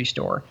grocery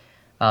store.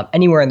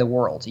 Anywhere in the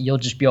world, you'll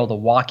just be able to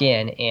walk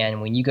in,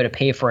 and when you go to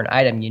pay for an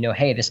item,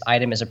 hey, this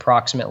item is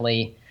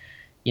approximately,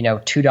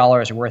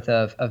 $2 worth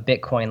of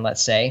Bitcoin,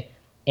 let's say.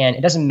 And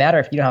it doesn't matter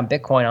if you don't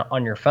have Bitcoin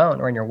on your phone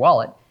or in your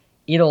wallet.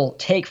 It'll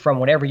take from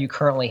whatever you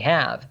currently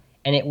have,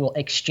 and it will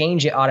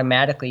exchange it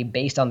automatically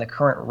based on the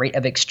current rate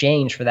of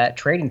exchange for that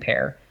trading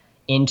pair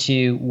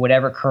into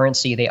whatever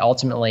currency they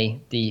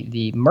ultimately,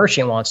 the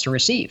merchant wants to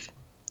receive.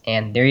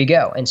 And there you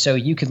go. And so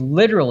you could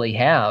literally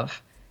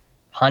have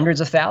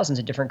hundreds of thousands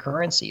of different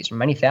currencies, or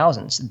many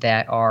thousands,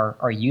 that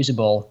are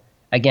usable,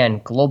 again,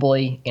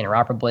 globally,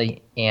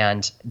 interoperably.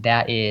 And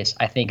that is,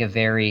 I think, a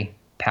very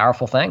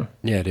powerful thing.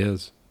 Yeah, it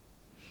is.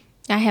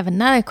 I have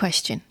another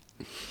question.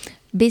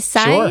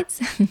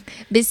 Besides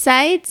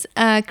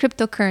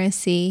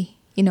cryptocurrency,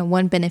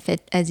 one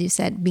benefit, as you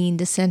said, being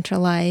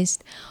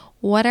decentralized,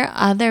 what are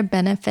other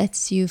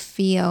benefits you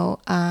feel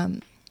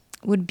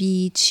would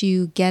be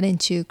to get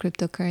into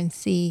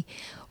cryptocurrency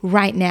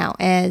right now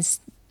as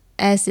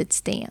it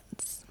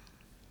stands?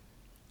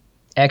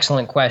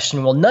 Excellent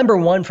question. Well, number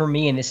one for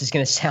me, and this is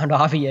going to sound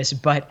obvious,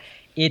 but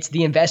it's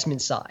the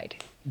investment side.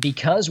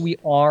 Because we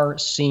are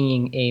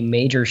seeing a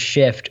major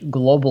shift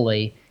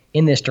globally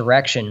in this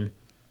direction,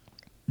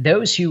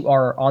 those who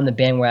are on the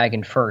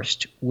bandwagon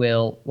first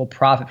will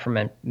profit from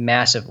it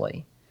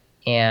massively.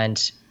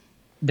 And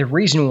the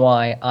reason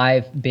why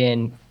I've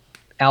been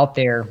out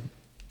there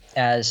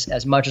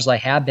as much as I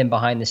have been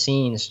behind the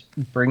scenes,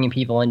 bringing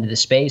people into the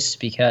space,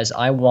 because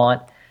I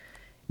want,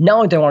 not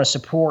only do I want to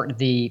support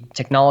the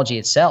technology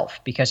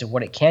itself because of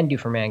what it can do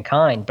for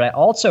mankind, but I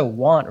also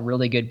want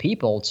really good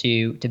people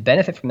to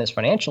benefit from this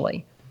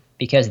financially,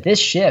 because this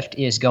shift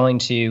is going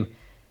to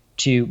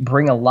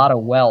bring a lot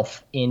of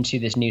wealth into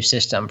this new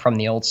system from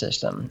the old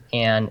system.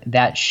 And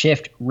that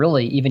shift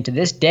really, even to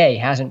this day,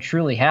 hasn't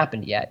truly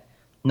happened yet,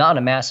 not on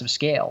a massive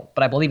scale,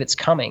 but I believe it's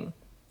coming.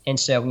 And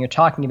so when you're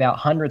talking about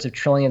hundreds of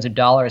trillions of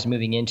dollars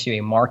moving into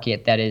a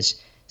market that is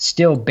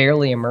still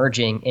barely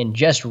emerging and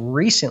just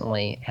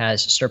recently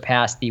has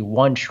surpassed the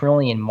 1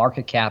 trillion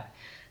market cap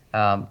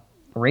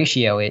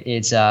ratio,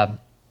 there's a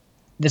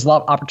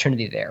lot of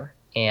opportunity there.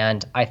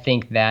 And I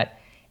think that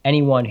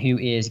anyone who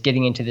is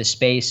getting into this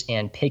space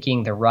and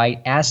picking the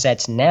right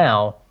assets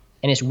now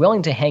and is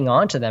willing to hang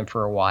on to them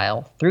for a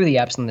while through the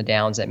ups and the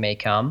downs that may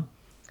come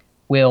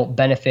will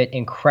benefit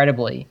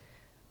incredibly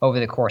over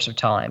the course of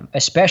time,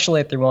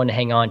 especially if they're willing to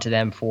hang on to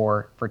them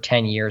for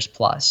 10 years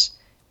plus.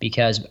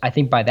 Because I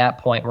think by that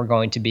point, we're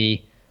going to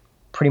be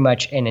pretty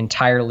much an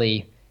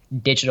entirely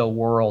digital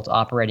world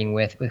operating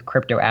with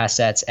crypto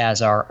assets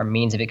as our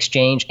means of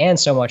exchange and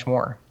so much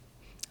more.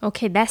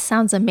 Okay, that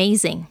sounds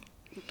amazing.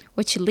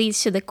 Which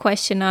leads to the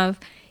question of,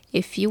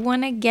 if you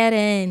want to get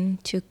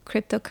into the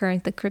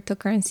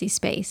cryptocurrency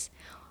space,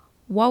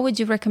 what would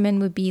you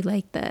recommend would be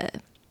like the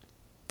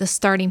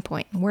starting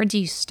point? Where do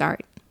you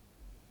start?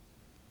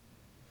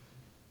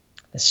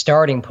 The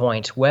starting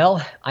point.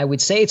 Well, I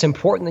would say it's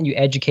important that you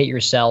educate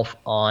yourself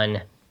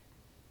on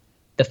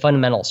the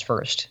fundamentals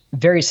first.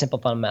 Very simple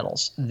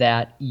fundamentals,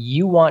 that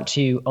you want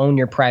to own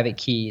your private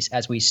keys,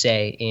 as we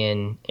say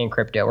in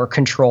crypto, or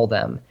control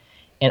them.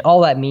 And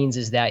all that means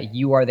is that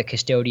you are the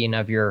custodian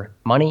of your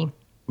money.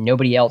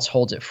 Nobody else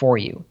holds it for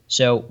you.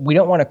 So we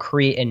don't want to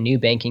create a new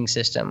banking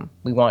system.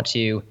 We want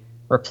to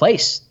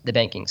replace the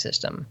banking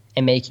system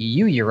and make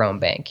you your own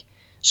bank.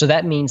 So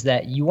that means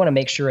that you want to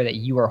make sure that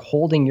you are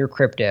holding your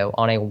crypto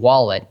on a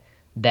wallet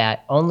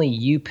that only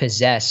you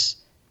possess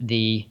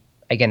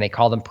again, they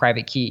call them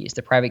private keys,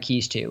 the private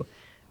keys to.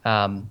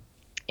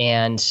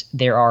 And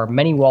there are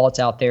many wallets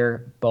out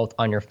there, both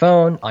on your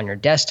phone, on your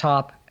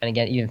desktop, and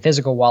again, even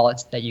physical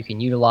wallets that you can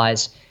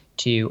utilize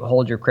to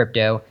hold your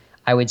crypto.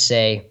 I would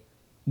say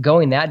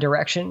going that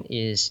direction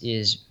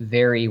is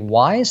very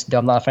wise. Though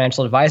I'm not a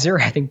financial advisor,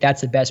 I think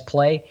that's the best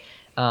play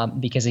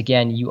because,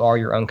 again, you are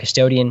your own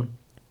custodian,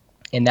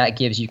 and that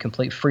gives you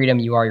complete freedom.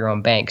 You are your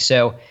own bank.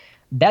 So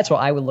that's what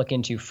I would look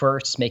into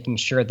first, making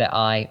sure that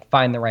I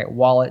find the right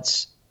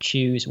wallets,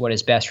 choose what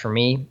is best for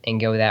me, and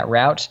go that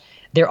route.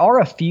 There are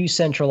a few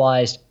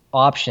centralized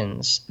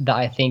options that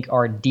I think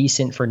are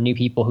decent for new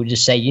people who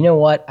just say, you know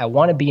what, I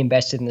want to be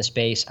invested in the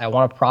space. I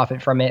want to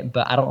profit from it,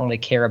 but I don't really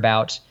care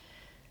about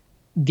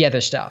the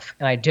other stuff.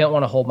 And I don't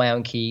want to hold my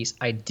own keys.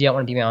 I don't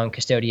want to be my own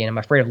custodian. I'm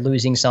afraid of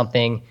losing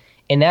something.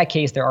 In that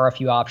case, there are a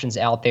few options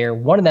out there.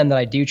 One of them that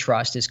I do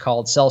trust is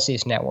called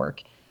Celsius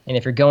Network. And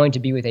if you're going to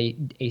be with a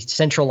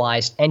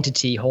centralized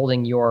entity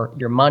holding your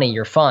money,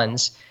 your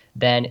funds,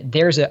 then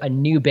there's a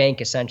new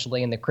bank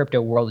essentially in the crypto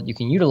world that you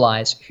can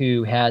utilize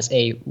who has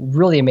a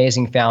really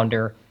amazing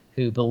founder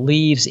who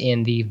believes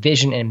in the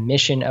vision and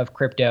mission of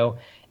crypto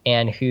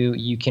and who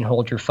you can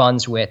hold your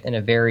funds with in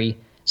a very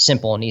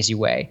simple and easy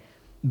way.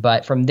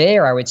 But from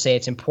there, I would say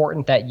it's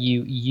important that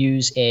you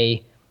use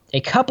a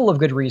couple of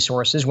good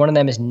resources. One of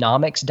them is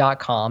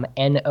nomics.com,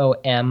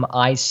 nomics.com.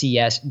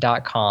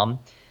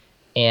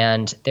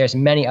 And there's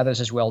many others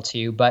as well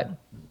too. But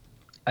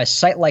a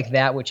site like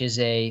that, which is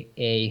a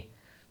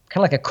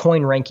kind of like a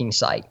coin ranking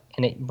site,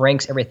 and it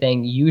ranks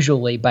everything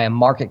usually by a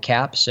market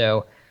cap.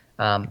 So,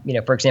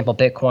 for example,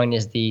 Bitcoin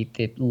is the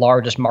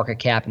largest market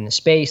cap in the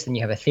space. Then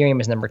you have Ethereum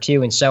as number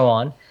 2 and so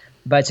on.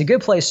 But it's a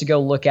good place to go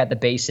look at the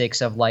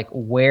basics of like,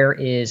 where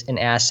is an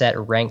asset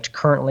ranked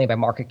currently by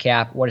market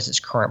cap? What is its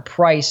current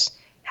price?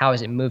 How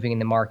is it moving in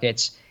the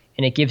markets?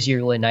 And it gives you a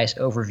really nice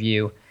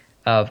overview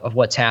of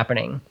what's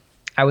happening.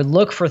 I would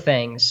look for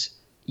things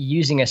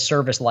using a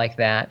service like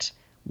that.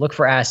 Look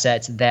for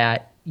assets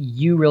that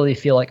you really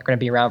feel like are going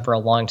to be around for a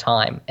long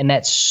time. And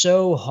that's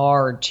so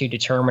hard to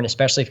determine,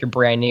 especially if you're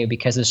brand new,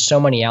 because there's so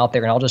many out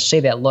there. And I'll just say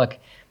that, look,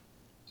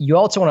 you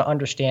also want to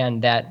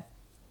understand that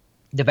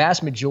the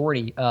vast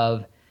majority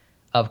of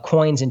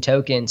coins and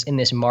tokens in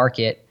this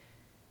market,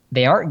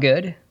 they aren't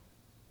good.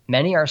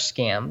 Many are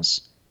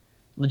scams,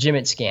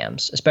 legitimate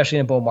scams, especially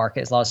in a bull market.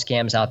 There's a lot of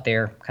scams out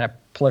there kind of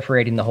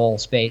proliferating the whole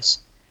space.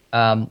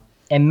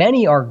 And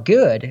many are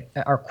good,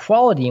 are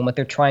quality in what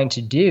they're trying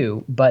to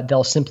do, but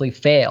they'll simply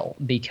fail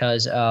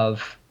because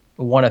of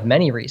one of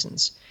many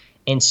reasons.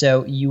 And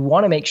so you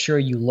want to make sure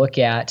you look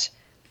at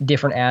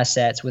different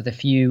assets with a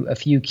few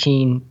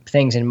key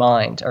things in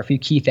mind, or a few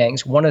key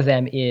things. One of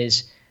them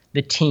is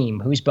the team,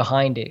 who's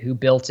behind it, who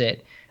built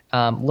it,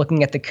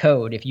 looking at the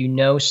code. If you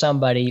know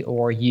somebody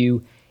or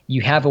you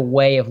have a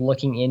way of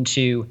looking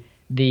into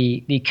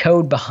the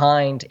code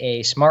behind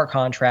a smart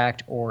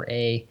contract or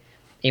a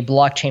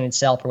blockchain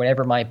itself or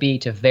whatever it might be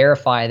to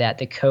verify that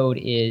the code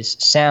is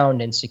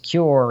sound and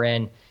secure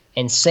and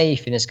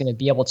safe and is going to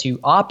be able to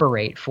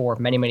operate for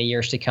many, many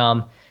years to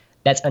come.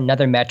 That's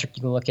another metric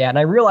you can look at. And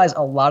I realize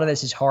a lot of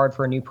this is hard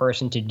for a new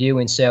person to do.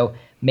 And so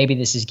maybe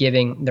this is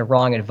giving the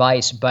wrong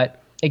advice,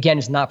 but again,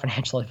 it's not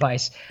financial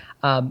advice.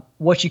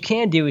 What you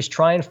can do is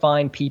try and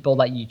find people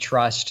that you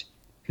trust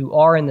who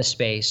are in the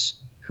space,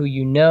 who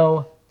you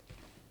know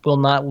will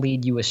not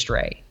lead you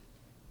astray.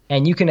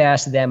 And you can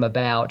ask them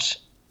about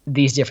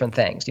these different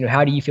things.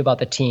 How do you feel about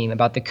the team,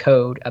 about the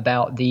code,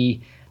 about the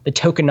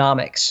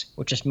tokenomics,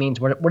 which just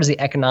means what is the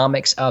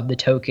economics of the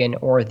token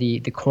or the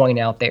coin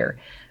out there?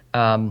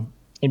 And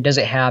does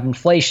it have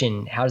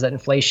inflation? How does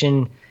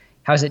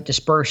it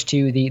disperse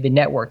to the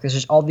network? There's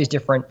just all these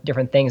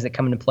different things that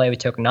come into play with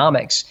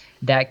tokenomics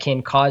that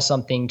can cause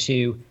something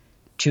to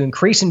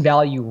increase in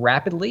value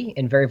rapidly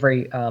and very,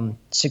 very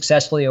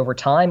successfully over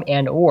time,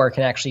 and or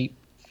can actually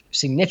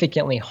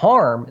significantly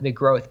harm the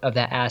growth of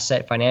that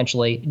asset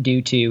financially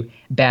due to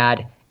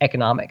bad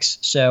economics.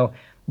 So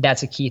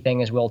that's a key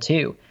thing as well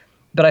too.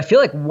 But I feel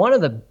like one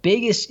of the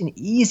biggest and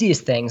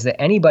easiest things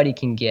that anybody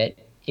can get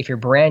if you're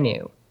brand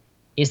new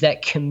is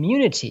that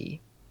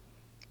community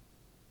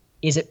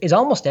is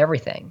almost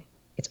everything.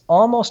 It's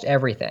almost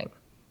everything.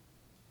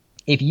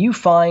 If you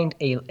find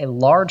a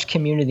large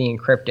community in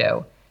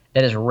crypto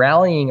that is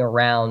rallying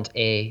around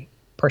a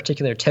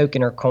particular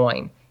token or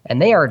coin, and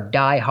they are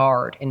die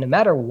hard, and no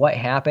matter what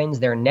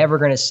happens, they're never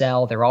going to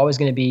sell. They're always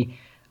going to be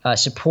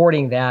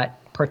supporting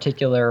that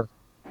particular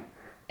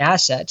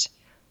asset.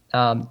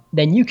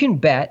 Then you can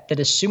bet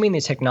that, assuming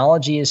the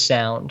technology is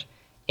sound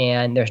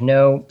and there's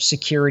no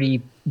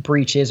security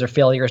breaches or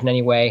failures in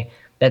any way,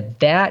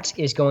 that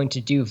is going to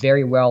do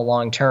very well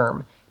long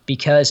term,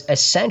 because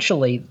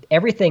essentially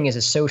everything is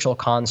a social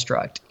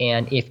construct.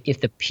 And if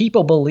the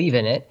people believe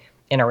in it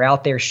and are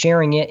out there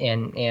sharing it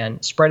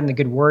and spreading the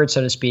good word,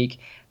 so to speak,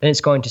 then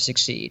it's going to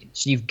succeed.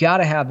 So you've got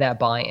to have that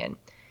buy-in.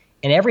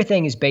 And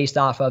everything is based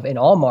off of, in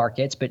all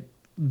markets, but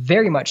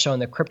very much so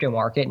in the crypto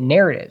market,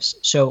 narratives.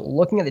 So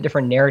looking at the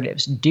different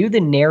narratives, do the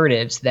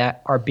narratives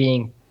that are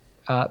being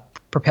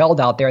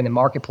propelled out there in the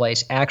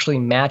marketplace actually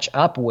match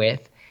up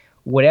with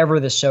whatever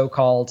the selling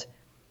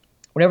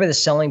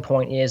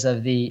point is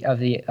of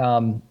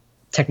the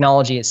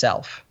technology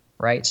itself,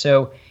 right?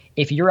 So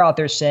if you're out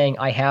there saying,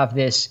 I have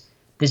this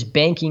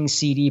banking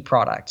CD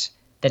product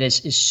that is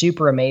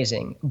super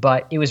amazing,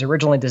 but it was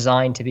originally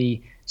designed to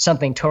be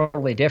something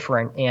totally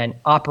different and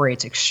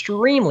operates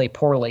extremely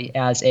poorly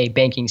as a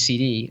banking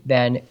CD,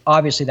 then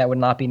obviously that would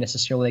not be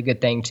necessarily a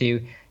good thing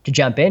to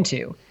jump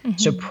into. Mm-hmm.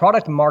 So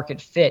product market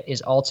fit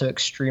is also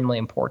extremely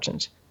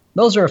important.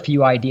 Those are a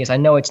few ideas. I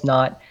know it's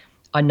not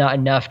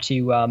enough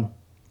to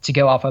to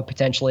go off of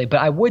potentially.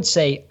 But I would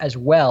say as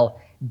well,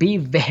 be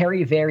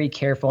very, very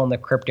careful in the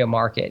crypto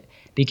market,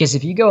 because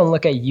if you go and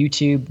look at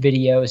YouTube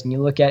videos and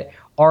you look at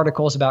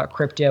articles about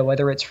crypto,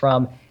 whether it's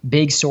from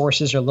big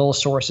sources or little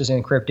sources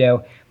in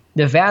crypto,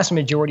 the vast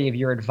majority of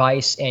your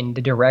advice and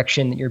the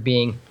direction that you're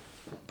being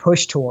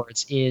pushed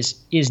towards is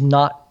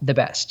not the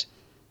best.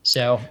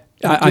 So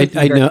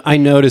I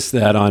noticed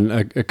that on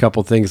a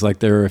couple things. Like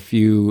there are a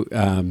few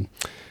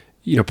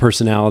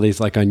personalities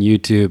like on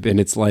YouTube, and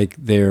it's like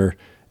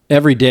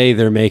every day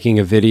they're making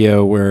a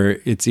video where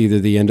it's either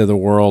the end of the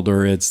world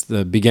or it's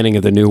the beginning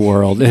of the new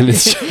world, and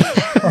it's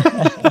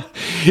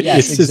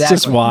yes, it's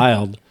just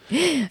wild.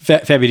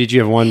 Fabi, did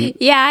you have one?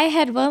 Yeah, I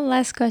had one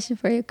last question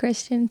for you,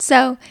 Christian.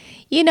 So,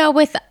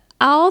 with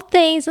all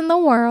things in the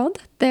world,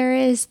 there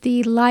is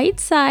the light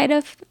side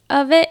of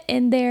it,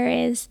 and there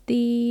is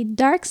the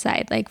dark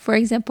side. Like, for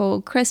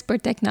example,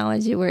 CRISPR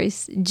technology, where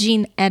it's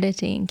gene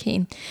editing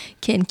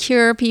can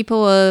cure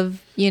people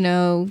of,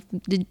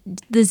 the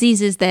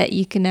diseases that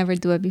you can never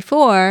do it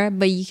before,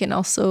 but you can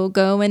also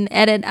go and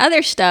edit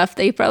other stuff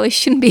that you probably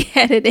shouldn't be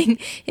editing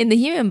in the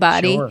human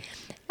body. Sure.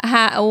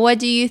 What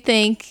do you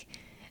think?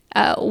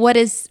 What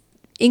is,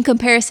 in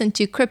comparison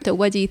to crypto,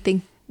 what do you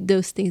think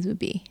those things would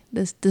be?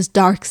 This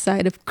dark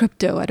side of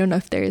crypto. I don't know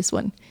if there is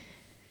one.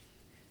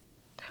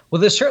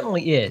 Well, there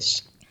certainly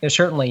is. There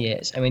certainly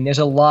is. I mean, there's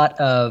a lot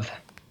of,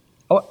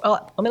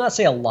 let me not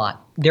say a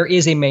lot. There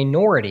is a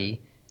minority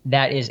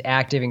that is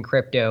active in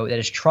crypto that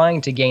is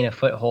trying to gain a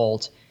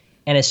foothold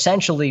and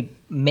essentially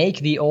make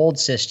the old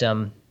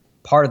system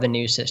part of the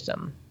new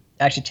system.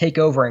 Actually take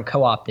over and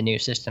co-opt the new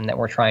system that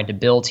we're trying to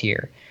build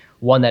here,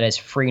 one that is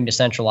free and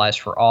decentralized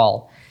for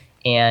all.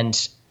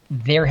 And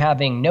they're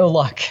having no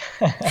luck,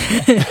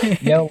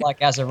 no luck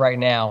as of right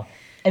now.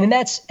 And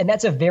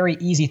that's a very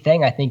easy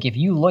thing. I think if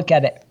you look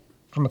at it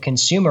from a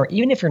consumer,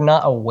 even if you're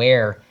not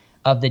aware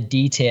of the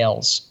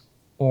details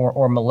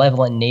or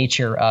malevolent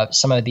nature of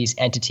some of these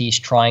entities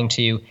trying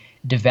to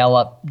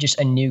develop just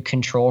a new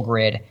control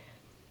grid,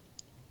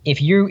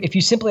 if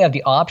you simply have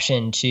the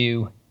option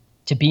to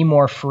be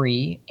more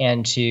free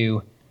and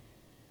to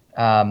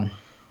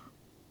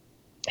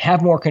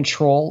have more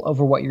control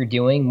over what you're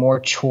doing, more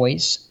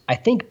choice, I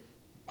think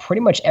pretty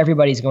much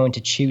everybody's going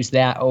to choose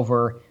that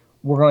over,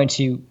 we're going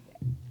to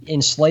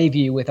enslave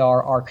you with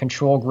our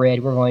control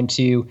grid. We're going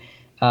to,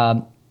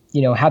 have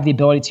the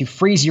ability to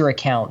freeze your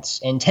accounts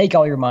and take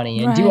all your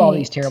money and do all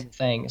these terrible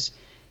things.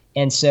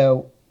 And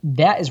so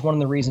that is one of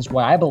the reasons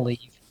why I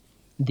believe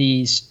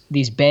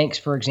these banks,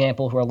 for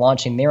example, who are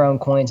launching their own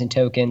coins and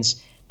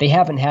tokens, they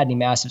haven't had any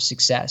massive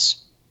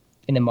success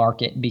in the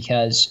market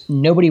because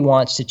nobody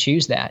wants to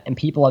choose that. And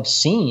people have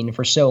seen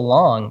for so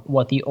long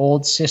what the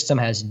old system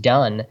has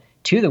done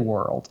to the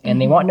world, and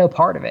they want no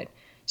part of it.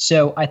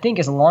 So I think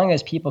as long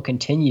as people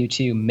continue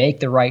to make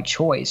the right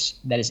choice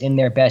that is in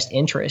their best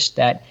interest,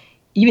 that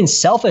even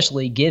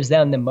selfishly gives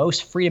them the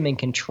most freedom and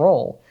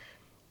control,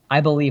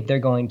 I believe they're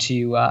going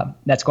to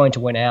that's going to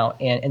win out.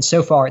 And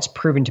so far it's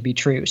proven to be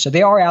true. So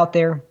they are out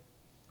there.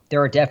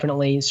 There are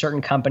definitely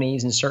certain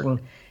companies and certain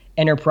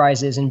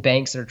enterprises and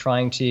banks that are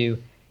trying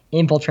to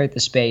infiltrate the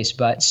space,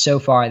 but so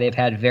far they've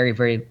had very,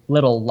 very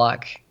little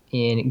luck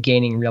in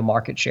gaining real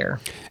market share.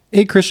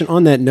 Hey, Christian,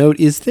 on that note,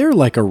 is there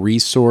like a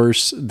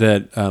resource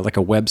that, like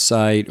a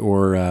website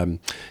or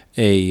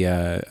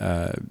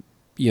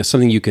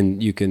something you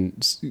can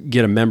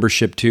get a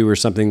membership to, or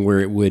something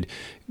where it would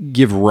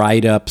give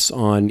write-ups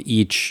on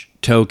each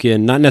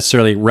token, not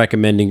necessarily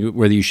recommending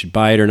whether you should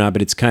buy it or not,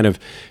 but it's kind of,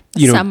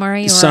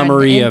 summary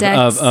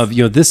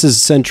of this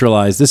is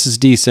centralized, this is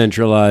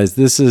decentralized,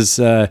 this is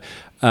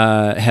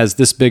has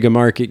this big a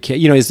market.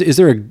 Is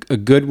there a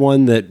good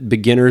one that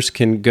beginners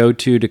can go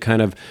to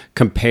kind of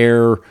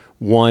compare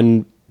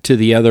one to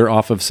the other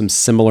off of some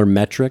similar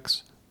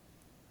metrics?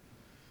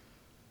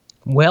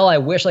 Well, I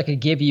wish I could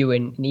give you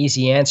an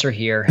easy answer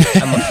here.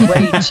 I'm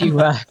afraid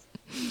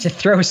to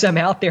throw some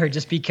out there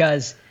just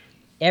because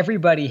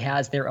everybody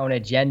has their own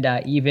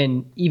agenda.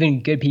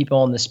 Even good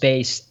people in the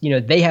space,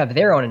 they have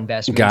their own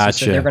investments.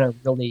 Gotcha. So they're going to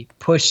really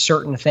push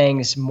certain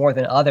things more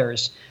than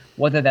others.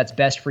 Whether that's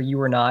best for you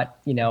or not,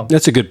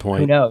 that's a good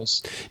point. Who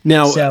knows?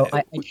 Now, so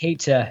I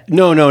hate to.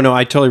 No,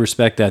 I totally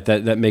respect that.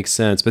 That makes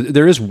sense. But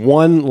there is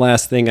one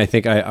last thing I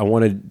think I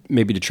wanted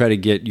maybe to try to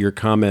get your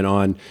comment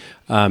on,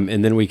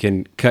 and then we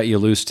can cut you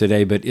loose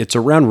today. But it's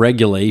around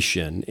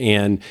regulation,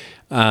 and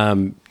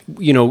I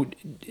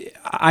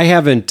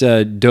haven't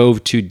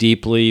dove too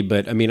deeply,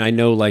 but I mean, I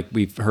know like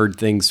we've heard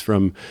things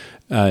from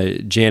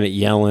Janet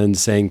Yellen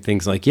saying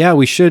things like, yeah,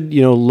 we should,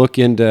 look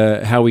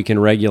into how we can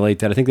regulate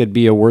that. I think that'd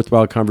be a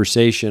worthwhile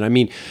conversation. I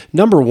mean,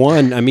 number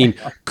one,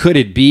 could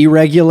it be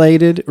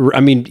regulated? I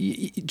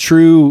mean,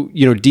 true,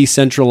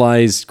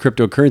 decentralized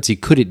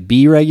cryptocurrency, could it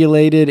be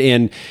regulated?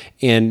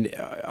 And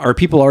are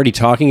people already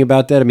talking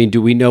about that? I mean,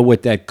 do we know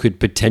what that could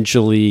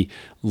potentially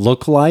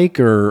look like,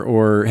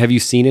 or have you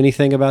seen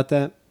anything about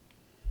that?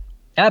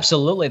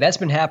 Absolutely. That's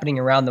been happening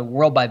around the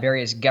world by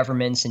various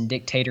governments and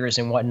dictators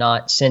and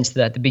whatnot since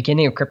the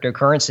beginning of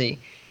cryptocurrency.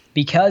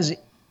 Because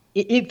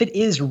if it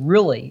is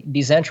really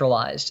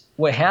decentralized,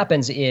 what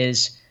happens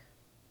is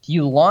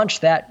you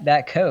launch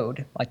that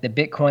code, like the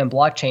Bitcoin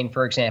blockchain,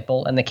 for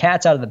example, and the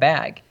cat's out of the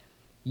bag.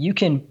 You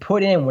can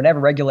put in whatever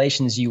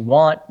regulations you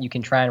want. You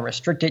can try and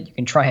restrict it. You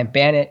can try and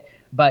ban it,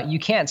 but you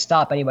can't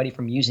stop anybody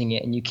from using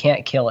it, and you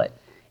can't kill it.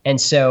 And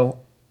so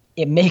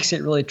it makes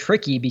it really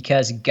tricky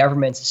because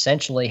governments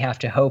essentially have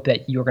to hope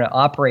that you're going to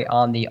operate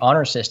on the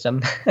honor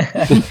system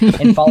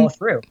and follow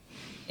through.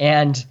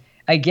 And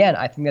again,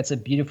 I think that's a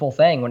beautiful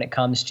thing when it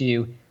comes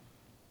to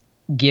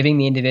giving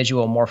the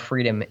individual more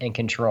freedom and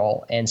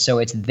control. And so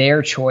it's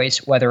their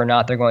choice whether or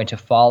not they're going to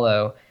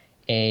follow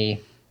a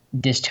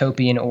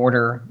dystopian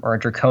order or a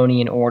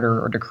draconian order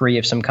or decree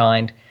of some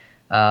kind.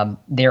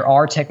 There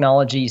are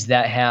technologies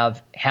that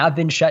have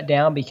been shut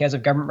down because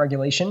of government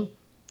regulation,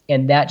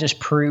 and that just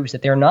proves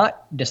that they're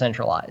not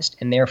decentralized.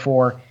 And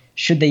therefore,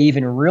 should they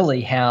even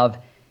really have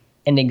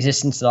an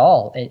existence at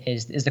all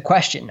is the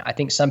question. I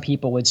think some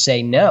people would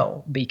say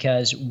no,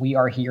 because we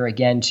are here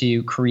again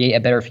to create a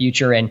better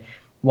future and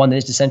one that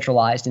is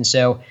decentralized. And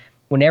so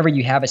whenever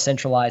you have a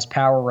centralized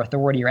power or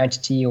authority or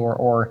entity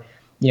or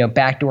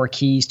backdoor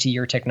keys to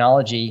your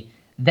technology,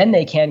 then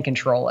they can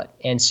control it.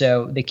 And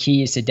so the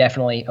key is to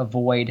definitely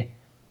avoid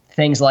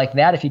things like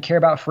that if you care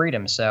about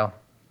freedom. So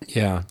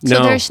yeah,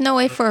 so there's no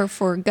way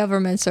for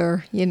governments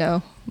or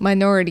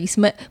minorities,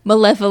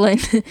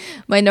 malevolent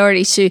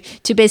minorities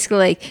to basically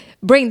like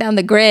bring down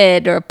the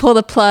grid or pull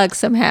the plug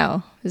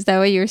somehow. Is that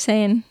what you're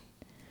saying?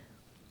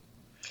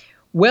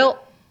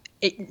 Well,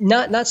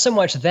 not so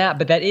much that,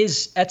 but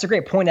that's a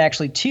great point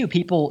actually too.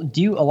 People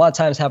do a lot of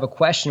times have a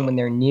question when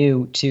they're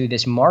new to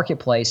this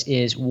marketplace: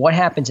 is what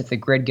happens if the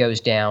grid goes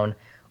down,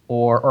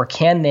 or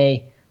can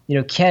they,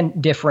 can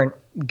different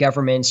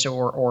governments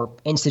or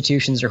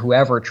institutions or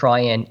whoever try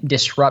and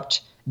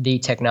disrupt the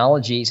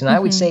technologies? And I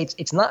would say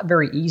it's not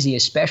very easy,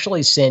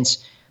 especially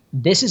since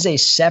this is a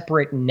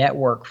separate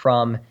network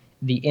from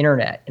the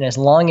internet. And as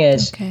long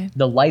as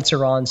the lights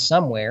are on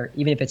somewhere,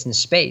 even if it's in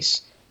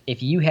space,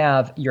 if you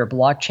have your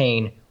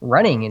blockchain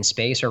running in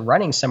space or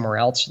running somewhere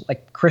else,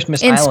 like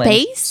Christmas Island,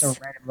 space? some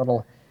random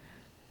little,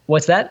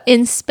 what's that?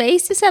 In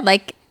space, you said,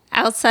 like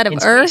outside of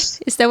Earth?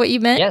 Space. Is that what you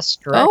meant? Yes,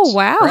 correct. Oh,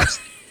 wow.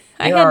 Correct.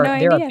 I had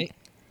no idea.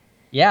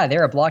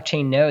 There are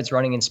blockchain nodes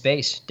running in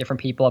space.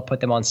 Different people have put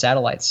them on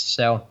satellites.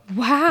 So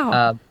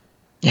wow.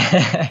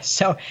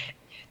 So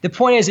the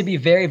point is, it'd be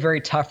very,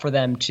 very tough for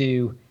them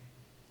to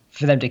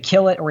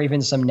kill it, or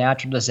even some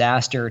natural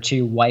disaster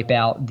to wipe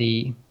out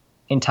the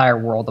entire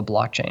world of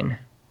blockchain.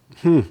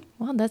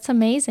 Wow, that's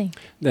amazing.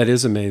 That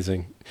is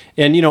amazing.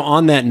 And,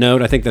 on that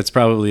note, I think that's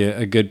probably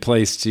a good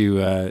place to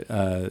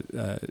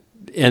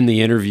end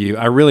the interview.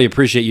 I really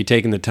appreciate you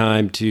taking the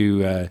time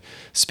to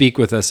speak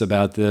with us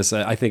about this.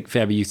 I think,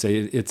 Fabi, you say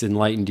it's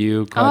enlightened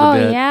you quite a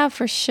bit. Oh, yeah,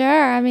 for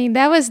sure. I mean,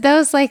 that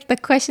was like the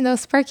question that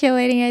was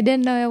percolating. I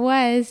didn't know it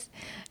was,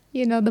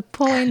 the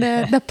pulling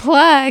the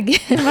plug.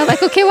 And I'm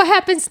like, okay, what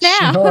happens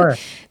now? Sure.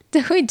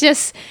 Do we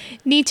just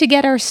need to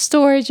get our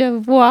storage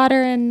of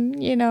water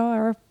and,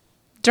 our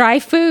dry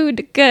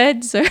food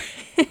goods, or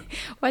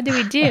what do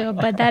we do?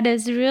 But that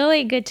is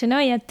really good to know.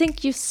 Yeah,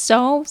 thank you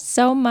so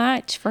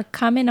much for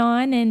coming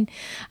on and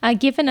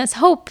giving us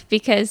hope,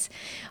 because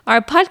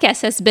our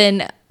podcast has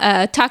been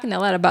talking a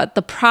lot about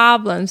the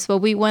problems, but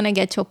we want to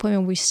get to a point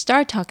where we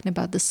start talking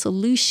about the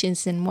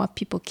solutions and what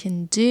people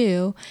can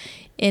do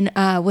in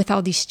with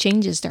all these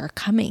changes that are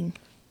coming.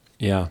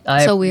 Yeah.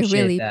 So we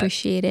really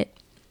appreciate it.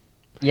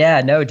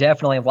 Yeah, no,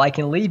 definitely. Well, I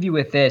can leave you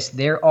with this.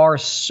 There are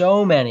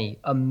so many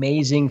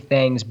amazing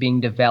things being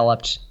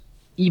developed,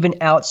 even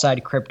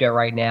outside crypto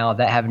right now,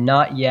 that have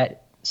not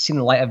yet seen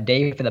the light of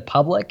day for the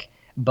public,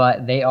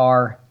 but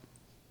they're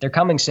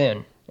coming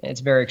soon.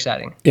 It's very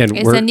exciting. And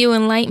it's a new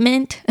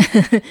enlightenment.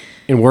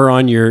 And we're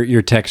on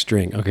your text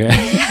string, okay?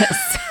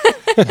 Yes.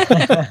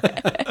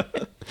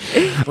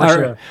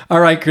 All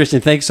right,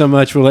 Christian, thanks so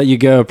much. We'll let you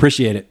go.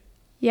 Appreciate it.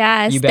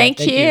 Yes, thank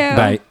you.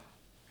 Bye.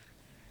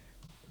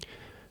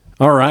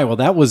 All right. Well,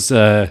 that was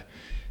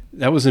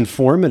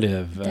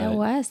informative. That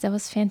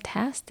was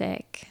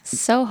fantastic.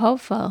 So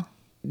hopeful.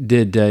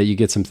 Did you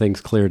get some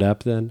things cleared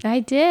up then? I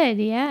did,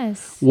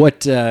 yes.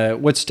 What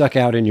stuck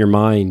out in your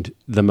mind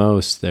the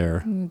most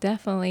there?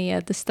 Definitely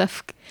the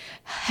stuff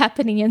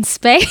happening in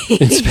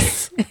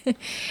space.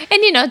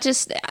 And,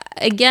 just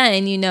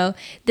again,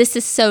 this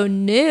is so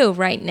new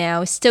right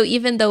now. Still,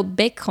 even though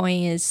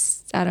Bitcoin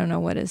is, I don't know,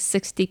 what is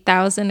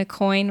 60,000 a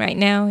coin right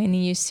now, and it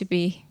used to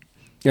be.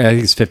 Yeah, I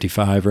think it's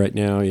 55 right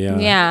now. Yeah.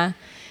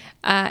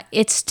 Yeah.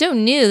 It's still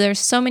new. There's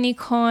so many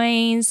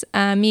coins.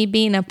 Me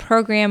being a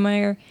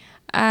programmer,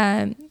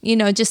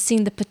 just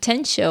seeing the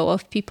potential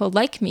of people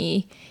like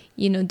me,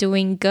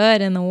 doing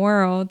good in the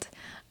world.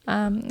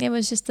 It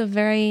was just a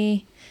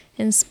very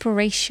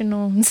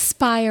inspiring.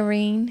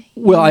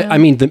 Well, I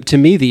mean, to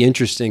me, the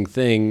interesting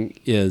thing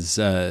is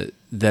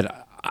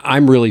that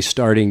I'm really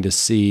starting to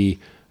see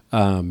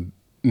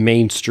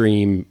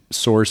mainstream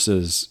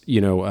sources,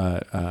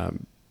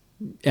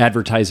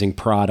 advertising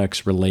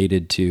products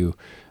related to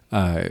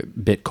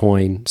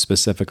Bitcoin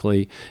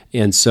specifically.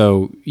 And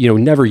so,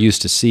 never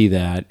used to see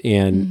that.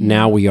 And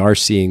now we are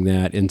seeing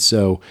that. And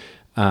so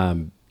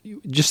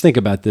just think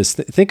about this.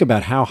 Think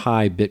about how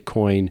high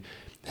Bitcoin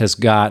has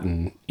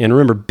gotten. And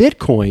remember,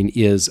 Bitcoin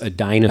is a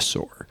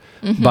dinosaur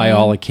by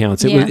all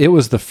accounts. It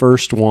was the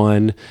first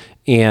one.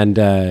 And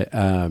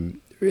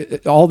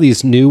all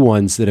these new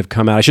ones that have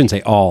come out, I shouldn't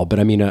say all, but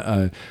I mean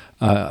a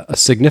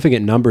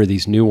significant number of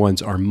these new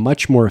ones are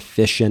much more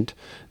efficient.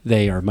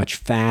 They are much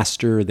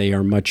faster. They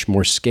are much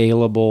more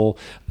scalable.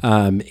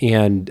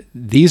 And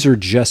these are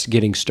just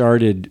getting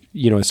started,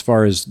 as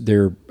far as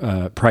their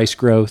price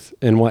growth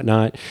and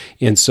whatnot.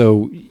 And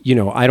so,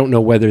 I don't know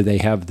whether they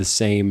have the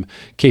same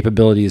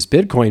capability as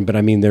Bitcoin, but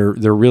I mean, they're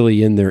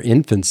really in their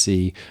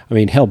infancy. I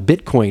mean, hell,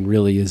 Bitcoin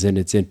really is in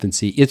its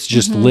infancy. It's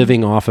just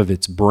living off of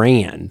its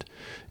brand,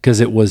 because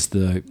it was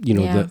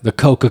the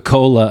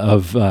Coca-Cola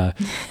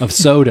of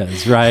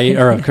sodas, right?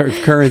 Or of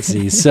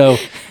currencies. So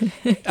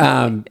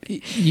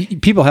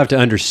people have to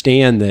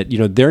understand that,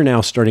 they're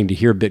now starting to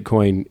hear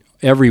Bitcoin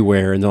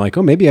everywhere, and they're like,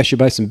 oh, maybe I should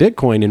buy some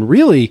Bitcoin. And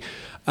really,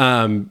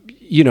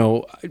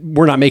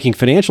 we're not making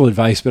financial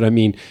advice, but I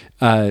mean,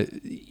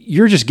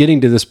 you're just getting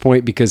to this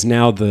point because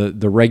now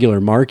the regular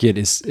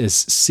market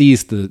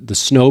sees the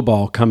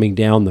snowball coming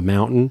down the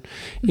mountain.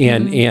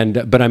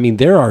 But I mean,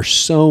 there are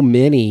so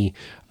many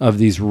of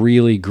these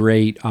really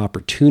great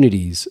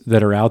opportunities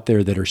that are out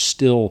there that are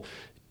still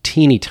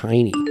teeny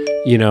tiny,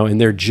 and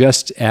they're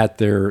just at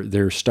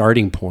their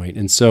starting point.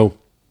 And so,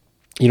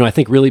 I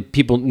think really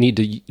people need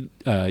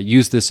to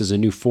use this as a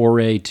new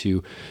foray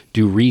to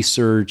do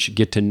research,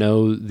 get to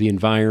know the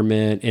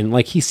environment, and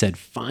like he said,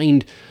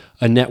 find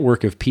a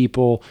network of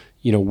people.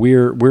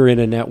 We're in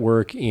a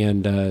network,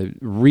 and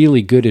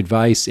really good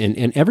advice.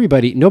 And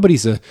everybody,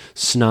 nobody's a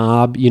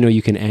snob.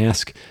 You can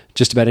ask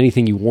just about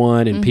anything you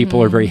want, and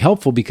people are very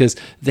helpful because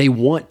they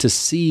want to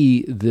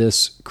see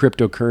this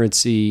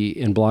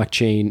cryptocurrency and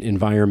blockchain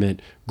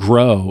environment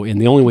grow.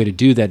 And the only way to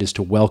do that is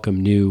to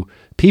welcome new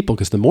people,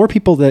 because the more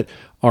people that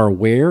are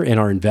aware and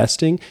are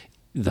investing,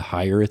 the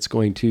higher it's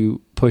going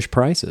to push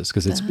prices,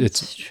 because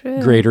it's true.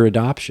 Greater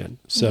adoption.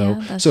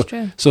 So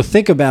true. So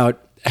think about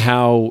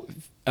how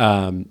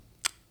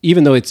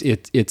even though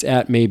it's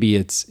at maybe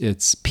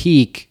its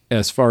peak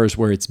as far as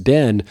where it's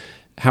been,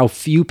 how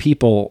few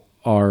people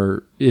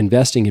are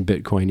investing in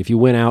Bitcoin. If you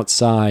went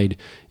outside,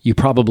 you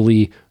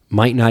probably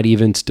might not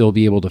even still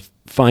be able to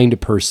find a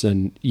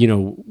person,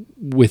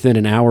 within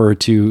an hour or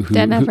two who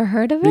never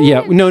heard of it.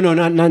 Yeah, no,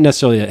 not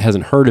necessarily that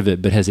hasn't heard of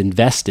it, but has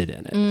invested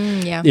in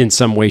it in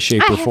some way,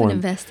 shape, or form. I haven't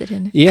invested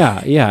in it.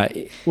 Yeah.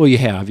 Well, you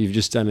have. You've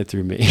just done it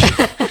through me.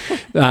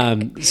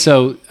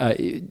 So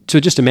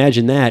just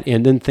imagine that,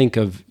 and then think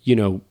of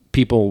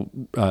people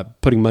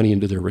putting money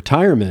into their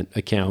retirement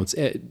accounts.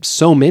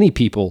 So many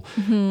people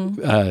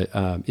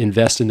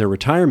invest in their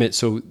retirement.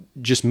 So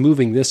just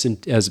moving this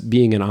as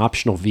being an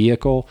optional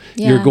vehicle,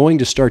 you're going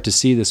to start to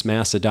see this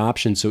mass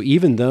adoption. So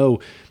even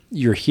though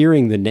you're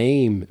hearing the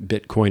name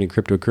Bitcoin and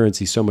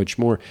cryptocurrency so much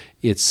more,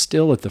 it's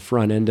still at the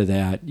front end of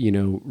that.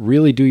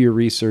 Really do your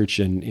research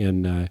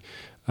and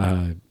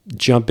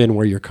jump in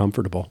where you're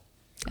comfortable.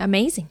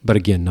 Amazing. But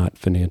again, not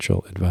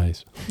financial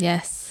advice.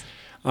 Yes.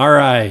 All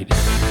right.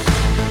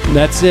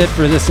 That's it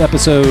for this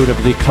episode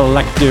of the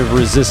Collective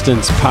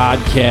Resistance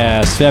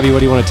Podcast. Fabi, what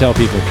do you want to tell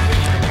people?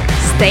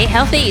 Stay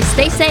healthy,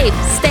 stay safe,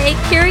 stay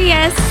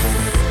curious.